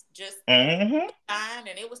Essence, just Hmm. fine,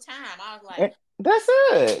 and it was time. I was like, And that's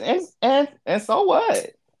it. And so what?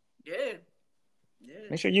 yeah, yeah.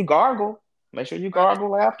 Make sure you gargle. Make sure you right,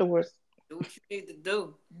 gargle afterwards. Do what you need to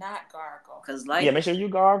do. not gargle. Cause Yeah, life make is sure you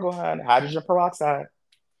gargle, honey. Hydrogen peroxide.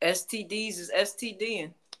 STDs is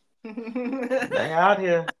STDing. They out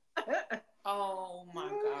here. Oh my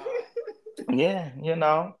god. Yeah,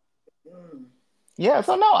 Mm. Yeah,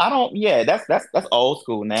 so no, I don't. Yeah, that's old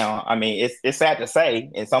school now. I mean, it's sad to say.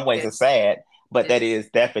 In some ways, Yeah, it's sad, but yeah. that is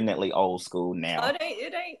definitely old school No, now.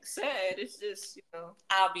 it ain't sad. It's just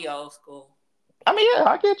I'll be old school. I mean, yeah,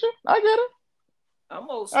 I get you. I get it. I'm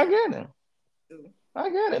old I school get it. too. I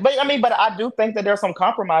get it. But I mean, but I do think that there are some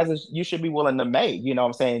compromises you should be willing to make. You know what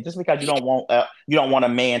I'm saying? Just because Yeah. you don't want a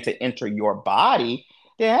man to enter your body,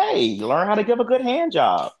 then hey, learn how to give a good hand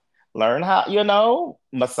job. Learn how,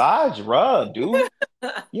 massage, rub, do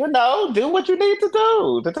what you need to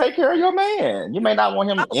do to take care of your man. You may not want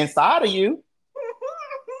him inside of you,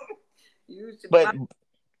 Use your but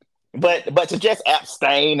body. but to just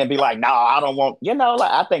abstain and be like, no, I don't want,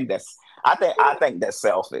 like I think that's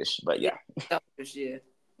selfish. But Yeah, yeah. selfish, yeah.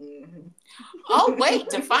 Hmm. Oh wait,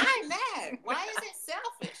 define that. Why is it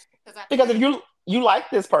selfish? Because I Because kind if of you like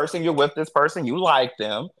this person, you're with this person, you like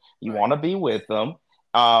them, you Right. want to be with them.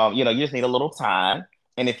 You just need a little time.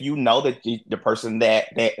 And if you know that the person that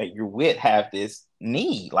you're with have this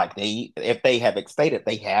need, like if they have stated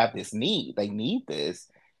they have this need, they need this,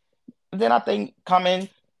 then I think coming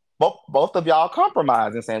both of y'all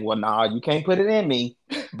compromise and saying, well, nah, you can't put it in me.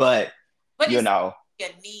 But but you it's know, a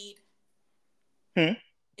need. hmm,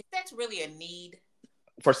 Is that really a need?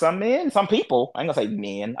 for some men, some people, I ain't gonna say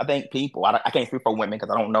men. I think people. I can't speak for women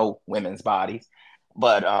because I don't know women's bodies,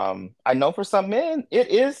 but I know for some men, it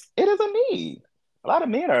is a need. A lot of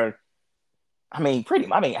men are. I mean, pretty.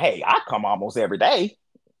 I mean, hey, I come almost every day.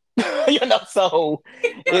 So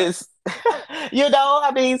it's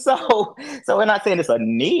I mean, so we're not saying it's a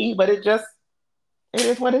need, but it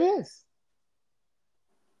is what it is.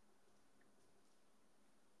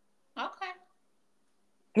 Okay.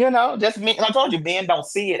 Just men. I told you, men don't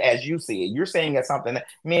see it as you see it. You're saying it's something that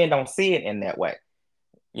men don't see it in that way.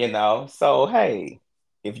 You know, so hey,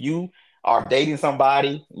 if you are dating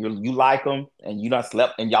somebody, you like them, and you done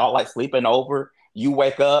slept, and y'all like sleeping over, you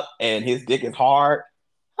wake up and his dick is hard,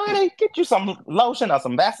 honey, get you some lotion or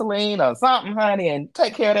some Vaseline or something, honey, and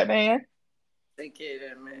take care of that man. Take care of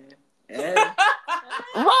that man. Yeah.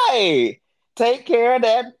 Right, take care of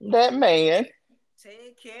that man.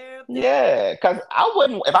 Take care of that. Yeah, because I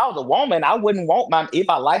wouldn't, if I was a woman, I wouldn't want my, if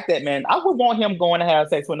I like that man, I would want him going to have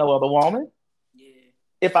sex with no other woman Yeah.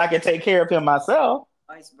 if I can take care of him myself.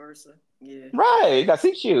 Vice versa. Yeah. Right, because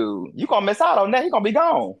you gonna miss out on that. He gonna be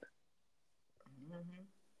gone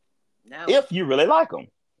Mm-hmm. Now, if you really like him.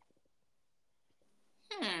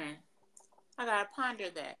 I gotta ponder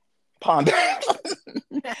that. Ponder.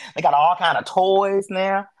 They got all kind of toys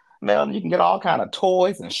now. Mel, you can get all kind of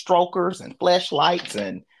toys and strokers and flashlights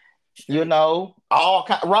and straight. all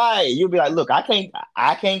kind. Right, you'll be like, look, I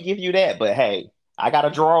can't give you that, but hey, I got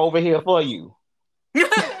a drawer over here for you.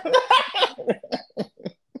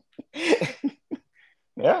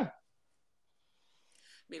 Yeah,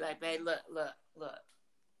 Be like, babe, look.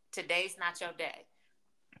 Today's not your day,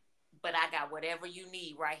 but I got whatever you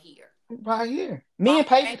need right here. right here. Me Long and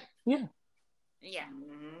Pay, as yeah, yeah,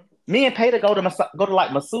 Mm-hmm. me and Pay to go to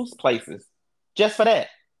like masseuse places just for that.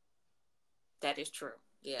 that is true.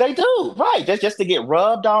 Yeah. They do, right? Just to get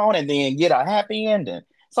rubbed on and then get a happy ending.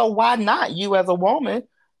 So why not you as a woman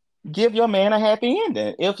give your man a happy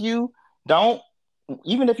ending? If you don't,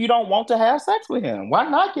 even if you don't want to have sex with him, why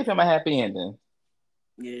not give him a happy ending?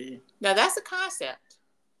 Yeah. Now that's a concept.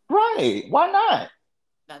 Right? Why not?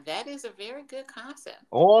 Now that is a very good concept.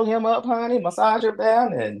 Oil him up, honey, massage him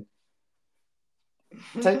down, and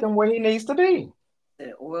take him where he needs to be.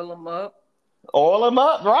 And oil them up. Oil him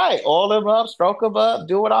up, right? Oil him up, stroke him up,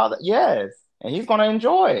 do it all. Yes, and he's gonna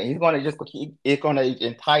enjoy it. He's gonna it's gonna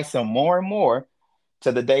entice him more and more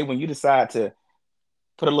to the day when you decide to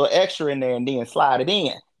put a little extra in there and then slide it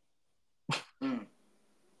in. Mm.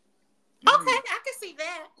 Okay, I can see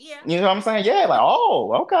that. Yeah. You know what I'm saying? Yeah, like,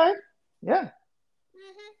 oh, okay. Yeah.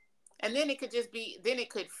 And then it could just be. Then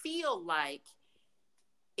it could feel like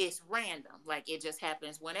it's random, like it just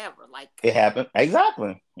happens whenever. Like It happened.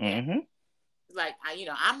 Exactly. yeah, Mm-hmm. like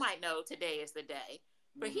I might know today is the day,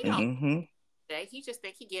 but he don't. Mm-hmm. Today he just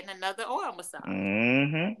think he getting another oil massage.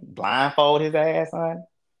 Mm-hmm. Blindfold his ass, son.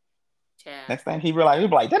 Child. Next thing he realized, he'll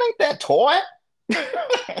be like, that ain't that toy.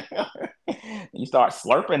 You start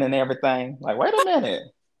slurping and everything. Like, wait a minute.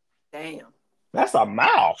 Damn. That's a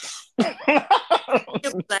mouth.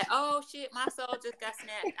 It was like, oh shit, my soul just got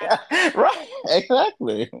snapped. Right.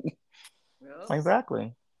 Exactly. Well,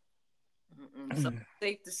 Exactly. so it's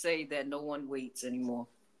safe to say that no one waits anymore.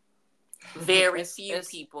 Very few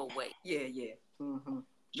people wait. Yeah, yeah. Mm-hmm.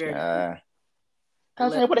 Very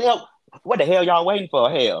What the hell y'all waiting for?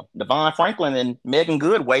 Hell, Devon Franklin and Megan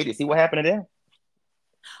Good waited. See what happened to them?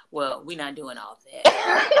 Well, we're not doing all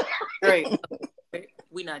that. great.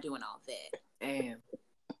 We're not doing all that. Damn.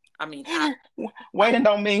 I mean, Waiting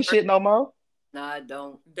don't mean shit no more. No, I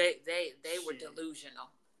don't. They were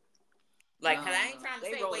delusional. Like, cause I ain't trying to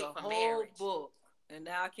say wait for marriage. Book, and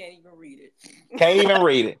now I can't even read it. Can't even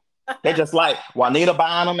read it. They just like Juanita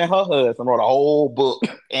Bynum and her husband wrote a whole book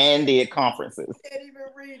and did conferences. Can't even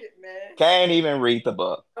read it, man. Can't even read the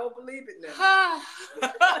book. I don't believe it now.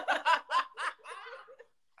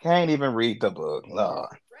 Can't even read the book. Lord.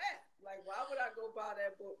 Like, why would I go buy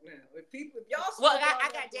that book now? If y'all, well, I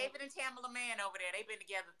got David and Tamala Mann over there. They've been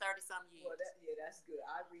together 30-some years. Well, that's good.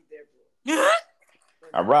 I read their book.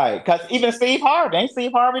 All right, because even Steve Harvey, ain't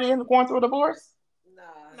Steve Harvey going through a divorce?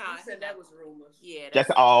 Nah, he said that was rumors. Yeah.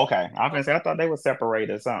 Okay. I thought they were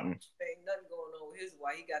separated or something. Ain't nothing going on with his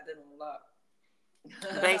wife. He got that on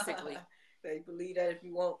lock. Basically. They believe that if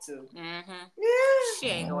you want to. Mm-hmm. Yeah. She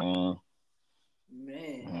ain't going.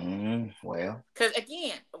 Man. Well. Because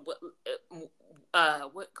again,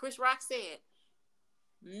 what Chris Rock said,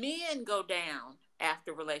 men go down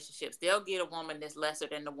after relationships. They'll get a woman that's lesser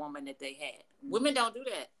than the woman that they had. Mm-hmm. Women don't do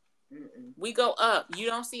that. Mm-mm. We go up. You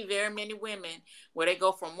don't see very many women where they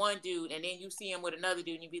go from one dude and then you see him with another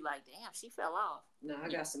dude and you be like, damn, she fell off. No, I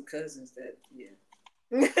got some cousins that, yeah.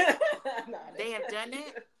 They have done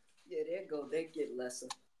that? Yeah, they get lesser.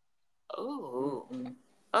 Oh. Mm-hmm.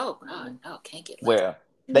 Oh, God, no, can't get lesser. Well,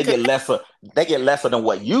 they get lesser. They get lesser than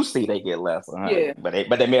what you see. They get lesser. Huh? Yeah. But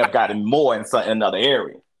they may have gotten more in another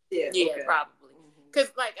area. Yeah, okay. Probably.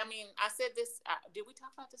 Because, like, I mean, I said this. Did we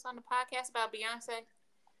talk about this on the podcast about Beyonce?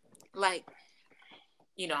 Like,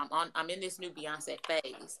 you know, I'm in this new Beyonce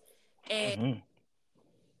phase, and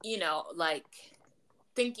you know, like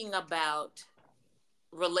thinking about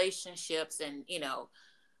relationships and you know,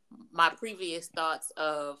 my previous thoughts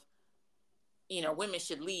of, women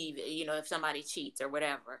should leave, if somebody cheats or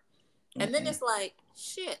whatever. And then Mm-mm. it's like,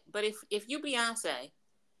 shit. But if you Beyonce,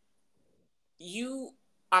 you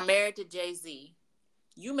are married to Jay-Z,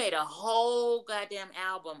 you made a whole goddamn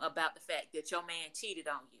album about the fact that your man cheated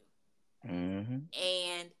on you. Mm-hmm.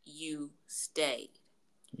 And you stayed.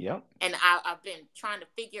 Yep. And I've been trying to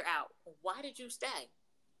figure out, why did you stay?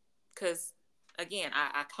 Because, again,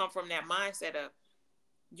 I come from that mindset of,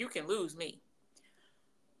 you can lose me.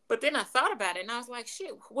 But then I thought about it, and I was like,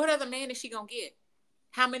 shit, what other man is she going to get?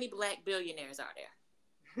 How many black billionaires are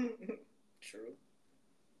there? True.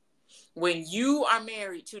 When you are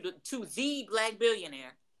married to the black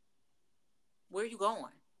billionaire, where are you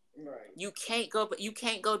going? Right. You can't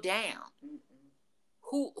go down. Mm-mm.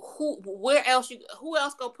 Where else who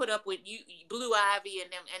else go put up with you, Blue Ivy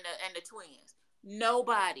and them and the twins?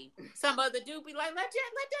 Nobody. Some other dude be like, let that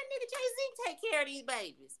nigga Jay-Z take care of these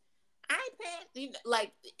babies. I ain't paying.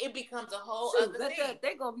 Like, it becomes a whole other thing.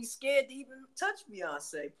 They gonna be scared to even touch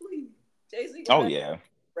Beyonce. Please, Jay-Z. Oh yeah.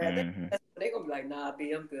 Mm-hmm. They gonna be like, nah,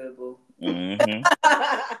 B, I'm good, boo. Mm-hmm.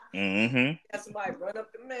 Mm-hmm. Have somebody run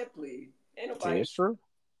up the man, please. Ain't nobody. It's true.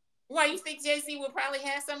 Why, you think Jay-Z would probably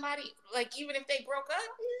have somebody, like, even if they broke up?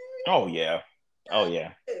 Oh yeah. Oh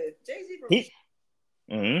yeah. Jay-Z from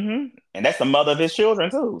Mm-hmm. And that's the mother of his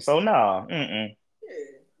children too. So no. Mm-mm.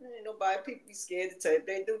 Yeah. Ain't nobody. People be scared to tell. If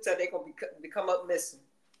they do tell, they gonna become up missing.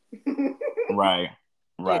 Right.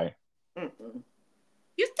 Right. Yeah.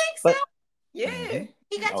 You think so? Yeah. Mm-hmm.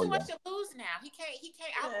 He got too much to lose now. He can't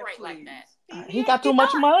operate like that. He got too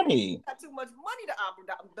much money. He got too much money to operate.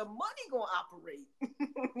 The money gonna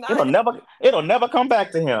operate. It'll never come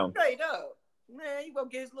back to him. Straight up. Man, you gonna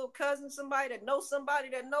get his little cousin somebody that knows somebody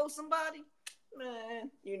that knows somebody. Man,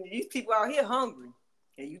 these people out here hungry.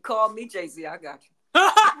 And you call me Jay-Z, I got you.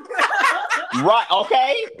 Right,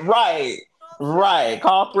 okay? Right.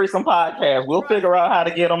 Call Threesome Podcast. We'll figure out how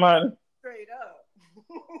to get them money. Straight up.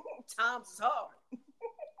 Times is hard.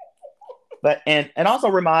 But and also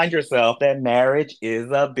remind yourself that marriage is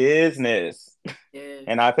a business. Yeah.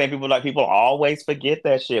 And I think people always forget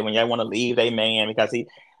that shit when y'all want to leave a man because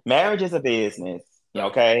marriage is a business.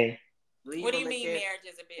 Okay? What do you mean marriage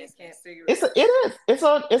is a business? It's a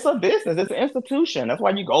business. It's an institution. That's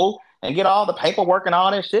why you go and get all the paperwork and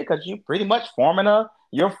all that shit because you pretty much forming a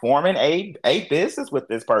business with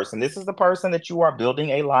this person. This is the person that you are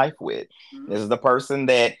building a life with. Mm-hmm. This is the person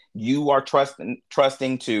that you are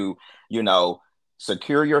trusting to,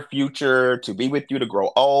 secure your future, to be with you, to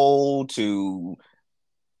grow old, to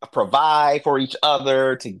provide for each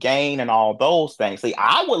other, to gain, and all those things. See,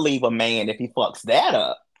 I would leave a man if he fucks that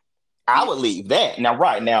up. I would leave that. Now,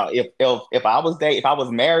 right now, if I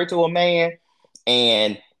was married to a man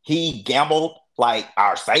and he gambled like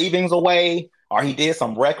our savings away, or he did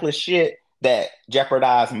some reckless shit that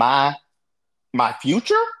jeopardized my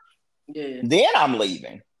future, then I'm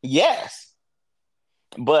leaving. Yes,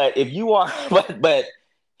 but if you are, but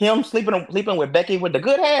him sleeping with Becky with the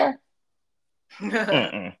good hair,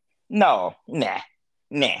 no, nah.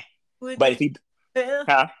 But if he,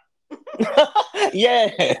 huh?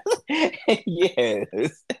 Yes.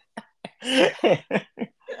 Yes.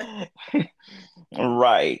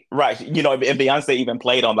 Right. And Beyonce even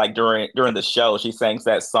played on like during the show. She sings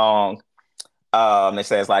that song. It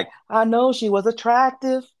says like, "I know she was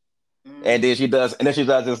attractive," and then she does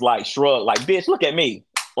this like shrug, like, "Bitch, look at me."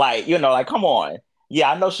 Like, like, come on.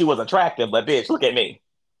 Yeah, I know she was attractive, but bitch, look at me.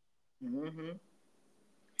 Mm-hmm.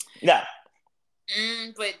 Yeah.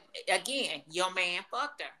 But again, your man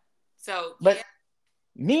fucked her. So, but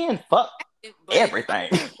men fuck everything.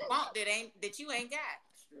 that you ain't got.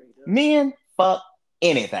 Men fuck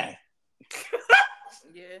anything.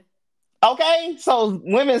 Yeah. Okay, so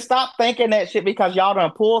women, stop thinking that shit because y'all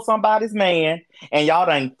done pulled somebody's man and y'all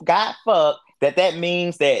done got fucked. That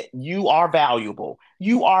means that you are valuable.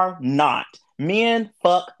 You are not. Men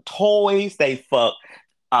fuck toys. They fuck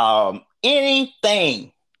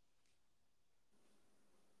anything.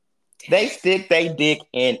 They stick their dick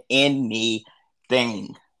in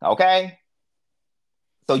anything. Okay?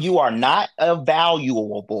 So you are not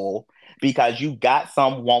valuable because you got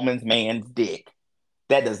some woman's man's dick.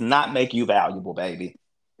 That does not make you valuable, baby.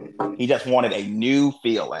 He just wanted a new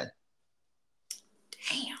feeling.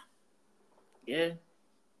 Damn. Yeah.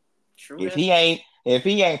 True. If he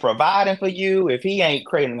ain't providing for you, if he ain't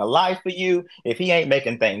creating a life for you, if he ain't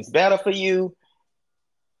making things better for you,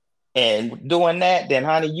 and doing that, then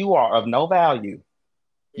honey, you are of no value.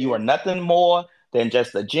 Yeah. You are nothing more than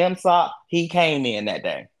just a gym sock he came in that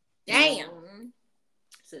day. Damn.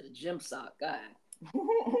 Said a gym sock guy.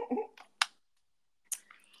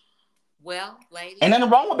 Well, Ain't ladies, nothing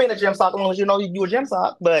wrong with being a gym sock as long as you know you a gym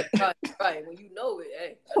sock. But Right, right. When you know it,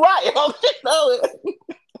 hey. right, as long as you know it.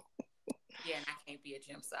 yeah, and I can't be a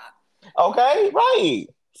gym sock. Okay, right.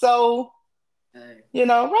 So Hey.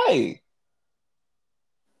 right.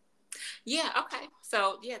 Yeah, okay.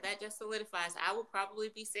 So yeah, that just solidifies. I will probably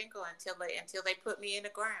be single until they put me in the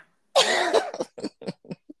ground.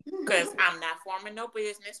 Because I'm not forming no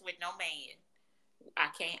business with no man. I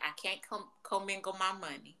can't commingle my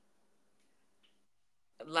money.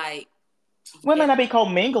 Like, We yeah, might not be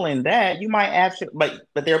commingling that. You might actually, but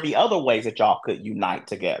there'll be other ways that y'all could unite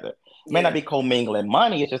together. It may not Yeah. be commingling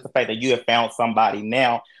money. It's just the fact that you have found somebody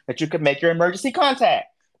now that you can make your emergency contact,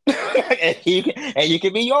 and you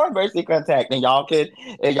can be your emergency contact, and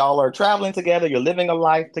y'all are traveling together. You're living a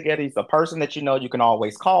life together. He's a person that you know you can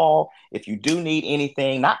always call if you do need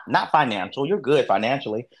anything. Not financial. You're good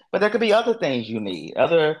financially, but there could be other things you need,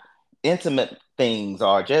 other intimate things,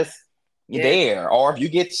 or just Yeah. there, or if you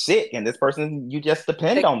get sick and this person, you just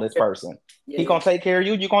depend Take on this care. person. He Yeah. gonna take care of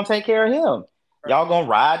you, you gonna take care of him. Right. Y'all gonna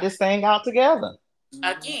ride this thing out together. Mm-hmm.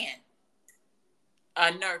 again,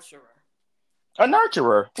 a nurturer. A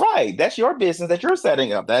nurturer, right? That's your business that you're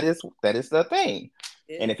setting up. That is the thing.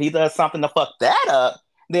 Yeah. And if he does something to fuck that up,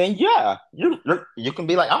 then yeah, you can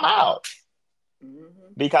be like, I'm out,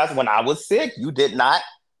 Mm-hmm. because when I was sick,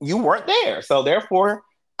 you weren't there, so therefore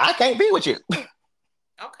I can't be with you.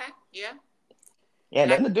 Okay, yeah. Yeah, Like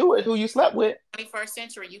nothing to do with who you slept with. 21st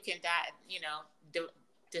century, you can die.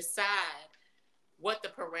 Decide what the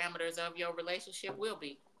parameters of your relationship will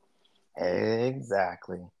be.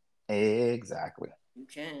 Exactly. Exactly. You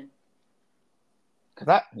can.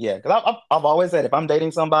 I've always said if I'm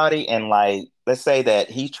dating somebody and like let's say that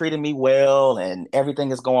he's treating me well and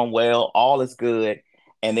everything is going well, all is good,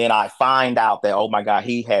 and then I find out that oh my god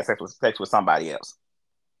he had sex with somebody else,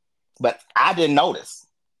 but I didn't notice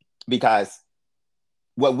because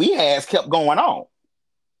what we has kept going on.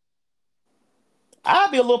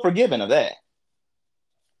 I'd be a little forgiving of that.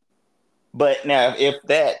 But now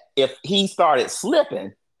if he started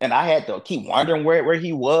slipping and I had to keep wondering where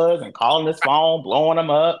he was and calling his phone, blowing him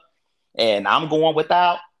up, and I'm going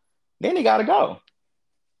without, then he got to go.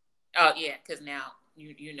 Oh yeah, because now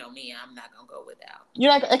you know me, I'm not gonna go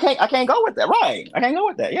without. I can't go with that. Right. I can't go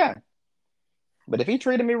with that. Yeah. But if he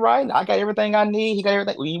treated me right, I got everything I need. He got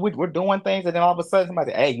everything. We're doing things, and then all of a sudden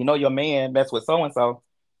somebody say, "Hey, your man messed with so and so."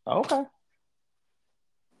 Okay,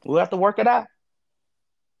 we'll have to work it out.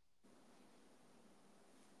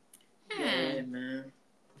 Yeah, Hmm. man.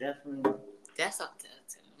 Definitely. That's up to.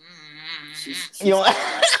 She You she know,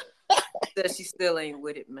 said she still ain't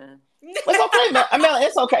with it, man. it's okay, man. I mean,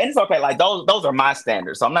 it's okay. It's okay. Like those are my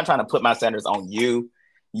standards. So I'm not trying to put my standards on you.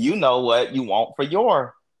 You know what you want for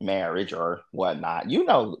your marriage or whatnot. You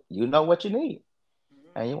know what you need,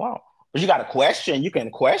 and you won't. But you got to question. You can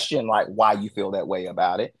question like why you feel that way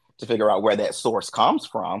about it to figure out where that source comes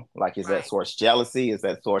from. Like, is that Right. source jealousy? Is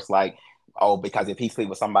that source like, oh, because if he sleep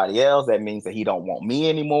with somebody else, that means that he don't want me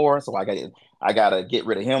anymore. So I gotta get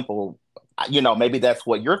rid of him for, maybe that's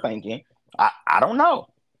what you're thinking. I don't know.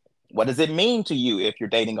 What does it mean to you if you're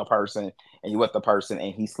dating a person and you're with the person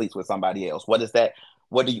and he sleeps with somebody else? What does that?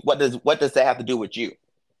 What does that have to do with you?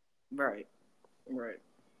 Right. Right.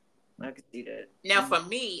 I can see that. Now, for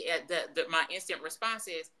me, my instant response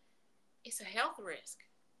is, it's a health risk.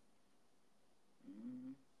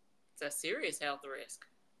 Mm-hmm. It's a serious health risk.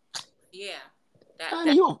 Yeah,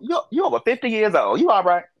 Honey, that. you over 50 years old. You all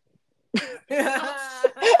right?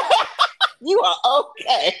 You are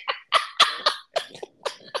okay.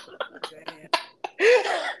 Damn.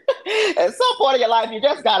 At some point in your life, you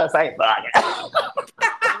just gotta say fuck it.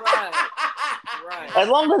 Right. Right. As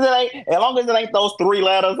long as it ain't those three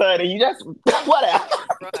letters, honey, you just whatever.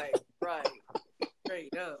 Right. Right.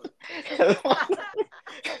 Straight up.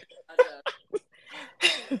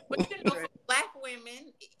 But for black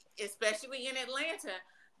women, especially in Atlanta,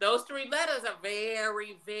 those three letters are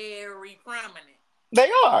very, very prominent. They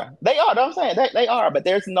are. Know what I'm saying they are, but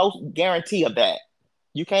there's no guarantee of that.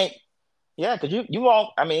 You can't, yeah, because you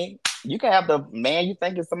all. I mean, you can have the man you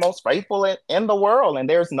think is the most faithful in the world, and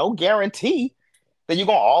there's no guarantee that you're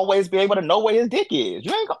gonna always be able to know where his dick is.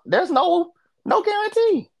 You ain't. There's no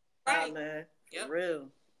guarantee. Right. Man. Yep. For real.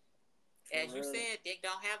 As you said, dick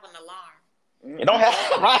don't have an alarm. It don't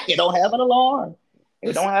have right. It don't have an alarm.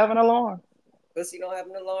 It don't have an alarm. Pussy don't have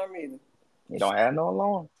an alarm either. It don't have no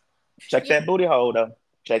alarm. Check Yeah. that booty hole though.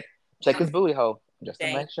 Check his booty hole just to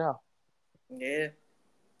Dang. make sure. Yeah.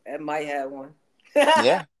 That might have one.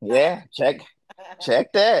 Yeah. Check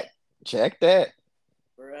that. Check that.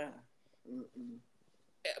 Bruh. Mm-mm.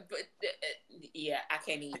 But yeah, I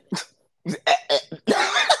can't even.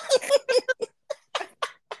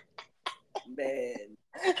 Man.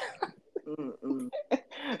 Mm-mm.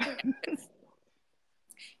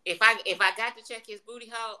 If I got to check his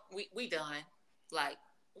booty hole, we done. Like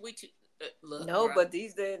we too, look, No, bro. but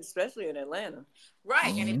these days, especially in Atlanta.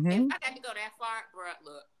 Right, and if Mm-hmm. I got to go that far, bro,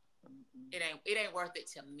 look, it ain't worth it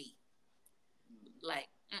to me. Like,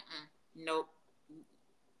 nope.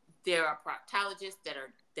 There are proctologists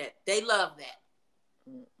that they love that.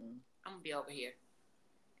 Mm-mm. I'm gonna be over here.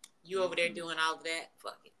 You over there doing all of that?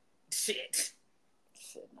 Fuck it. Shit.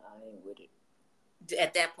 Shit, nah, I ain't with it.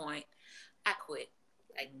 At that point, I quit.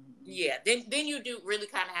 Like, yeah. Then you do really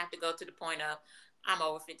kind of have to go to the point of I'm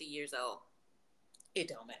over 50 years old. It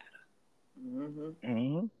don't matter. Mm-hmm.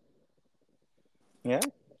 Mm-hmm. Yeah.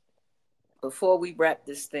 Before we wrap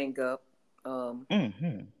this thing up, um,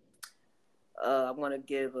 Mm-hmm. I want to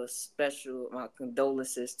give a special my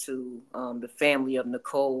condolences to the family of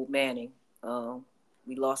Nicole Manning.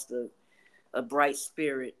 We lost a bright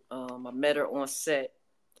spirit. I met her on set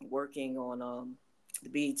working on the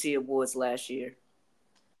BET Awards last year.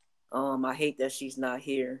 I hate that she's not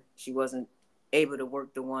here. She wasn't able to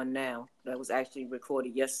work the one now that was actually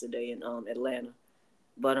recorded yesterday in Atlanta.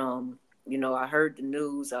 But I heard the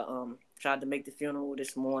news. I tried to make the funeral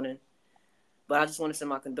this morning. But I just want to send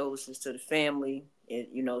my condolences to the family.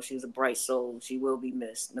 She was a bright soul. She will be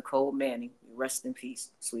missed. Nicole Manning, rest in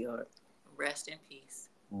peace, sweetheart. Rest in peace.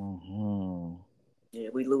 Mm-hmm. Yeah,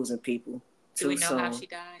 we losing people Do too we know how soon. she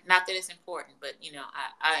died? Not that it's important, but and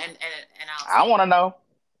I'll I say, want to know.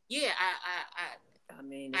 yeah, I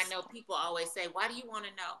mean, I know people always say, "Why do you want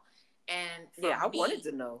to know?" And yeah, for I wanted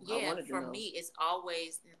me, to know. I yeah, wanted to for know. me, it's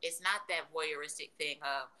not that voyeuristic thing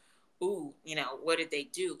of, "Ooh, what did they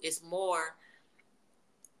do?" It's more,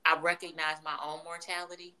 I recognize my own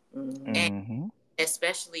mortality, Mm-hmm. and Mm-hmm.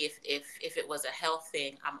 especially if it was a health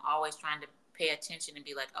thing, I'm always trying to pay attention and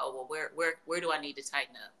be like, "Oh, well, where do I need to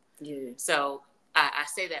tighten up?" Yeah. So I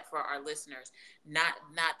say that for our listeners, not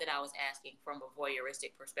that I was asking from a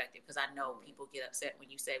voyeuristic perspective, because I know people get upset when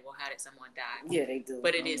you say, "Well, how did someone die?" Yeah, they do.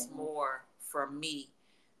 But it is more for me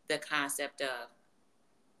the concept of,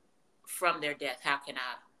 from their death, how can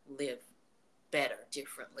I live better,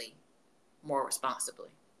 differently, more responsibly?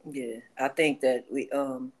 Yeah, I think that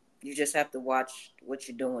you just have to watch what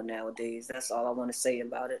you're doing nowadays. That's all I want to say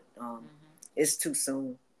about it. It's too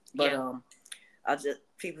soon, but Yeah. I just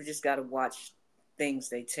people just got to watch things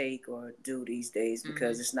they take or do these days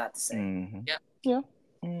because it's not the same. Mm-hmm. Yep. Yeah.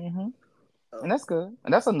 Mm-hmm. And So that's good.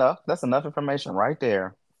 And that's enough. That's enough information right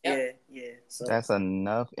there. Yep. yeah, yeah. So That's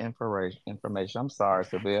enough information. I'm sorry,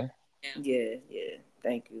 Seville. Yeah. yeah, yeah.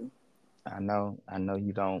 Thank you. I know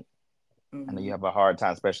you don't. I know you Hmm. have a hard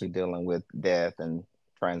time, especially dealing with death and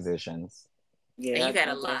transitions. And Yeah, you've had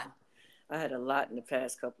I a lot. definitely. I had a lot in the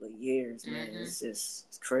past couple of years, man. Mm-hmm. It's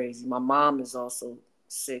crazy. My mom is also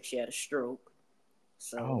sick. She had a stroke, Oh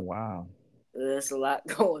so wow. there's a lot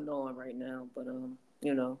going on right now. But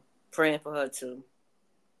you know, praying for her too.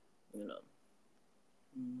 You know.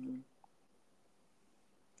 Hmm.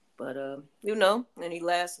 But any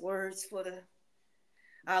last words for the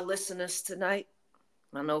our listeners tonight?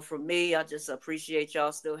 I know for me, I just appreciate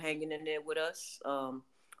y'all still hanging in there with us.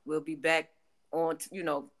 We'll be back on,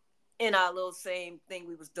 in our little same thing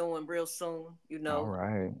we was doing real soon. All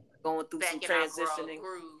right. Going through some Back in our transitioning.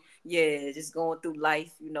 groove. Yeah, just going through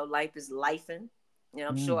life. Life is lifing.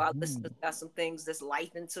 I'm sure our Mm-hmm. listeners got some things that's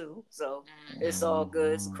lifing too. So Mm-hmm. it's all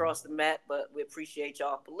good. It's Mm-hmm. across the map, but we appreciate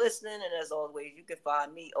y'all for listening. And as always, you can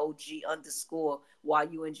find me OG underscore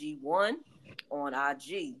YUNG1 on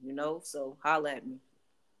IG. So holla at me.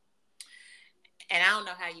 And I don't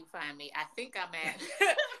know how you find me. I think I'm at.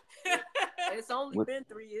 It's only With been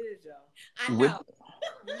 3 years, y'all. I with know.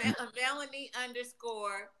 Melanie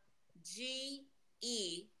underscore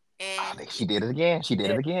I GEN think she did it again. She did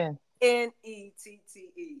it again. NETTE.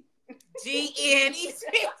 GNE.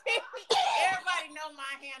 Everybody know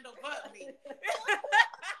my handle but me.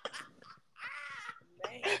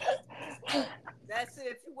 Man, that's it.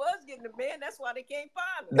 If you was getting a man, that's why they can't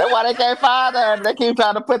find me. That's why they can't find her. They keep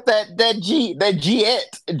trying to put that Giet.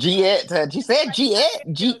 She said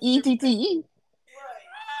Giet. Gette.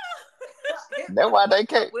 That's why they I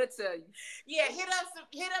can't. will tell you. Yeah, hit up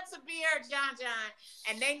Sabir John,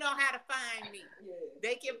 and they know how to find me. Yeah.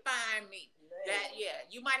 They can find me. Man.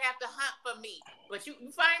 You might have to hunt for me, but you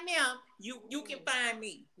find them, you can find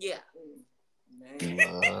me. Yeah.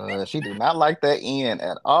 Man. She do not like that N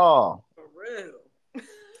at all. For real.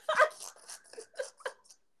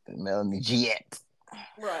 Melanie Giet.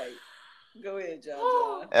 Right. Go ahead,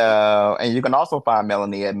 John. And you can also find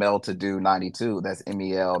Melanie at Mel to do 92. That's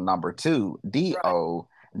MEL number two Right. DO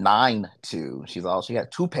 92. She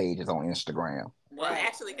had 2 pages on Instagram. Well, I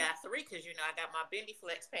actually got 3 because I got my Bendy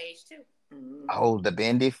Flex page too. Mm-hmm. Oh, the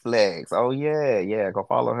Bendy Flex. Oh yeah, yeah. Go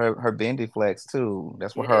follow her Bendy Flex too.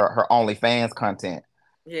 That's where Yeah. her OnlyFans content.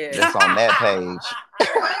 Yeah. That's on that page. Where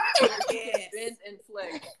she can Yes. bend and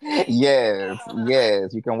flex. Yes,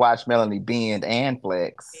 yes. You can watch Melanie bend and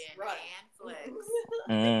flex. Ben Right. and Flex.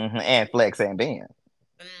 And flex and bend.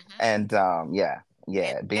 Mm-hmm. And yeah, And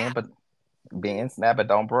yeah. snap. Bend, snap it,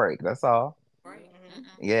 don't break. That's all. Right. Mm-hmm. Mm-mm.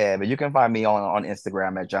 Yeah, but you can find me on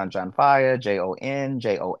Instagram at John Fire,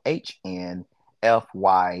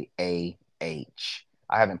 JonJohnFyah.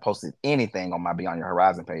 I haven't posted anything on my Beyond Your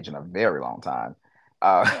Horizon page in a very long time.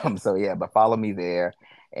 So yeah, but follow me there.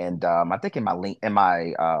 And I think in my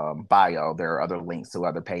bio there are other links to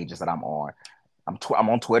other pages that I'm on. I'm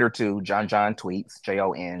on Twitter too. John tweets.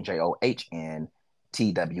 JonJohnTweets.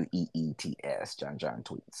 John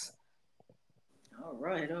tweets. All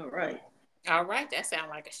right. All right. All right. That sounds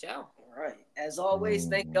like a show. All right. As always,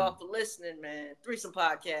 thank Mm, y'all for listening, man. Threesome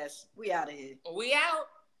Podcast. We out of here. We out.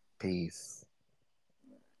 peace.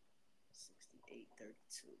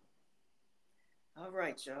 6832. All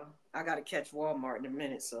right, y'all. I gotta catch Walmart in a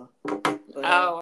minute, so. But Oh,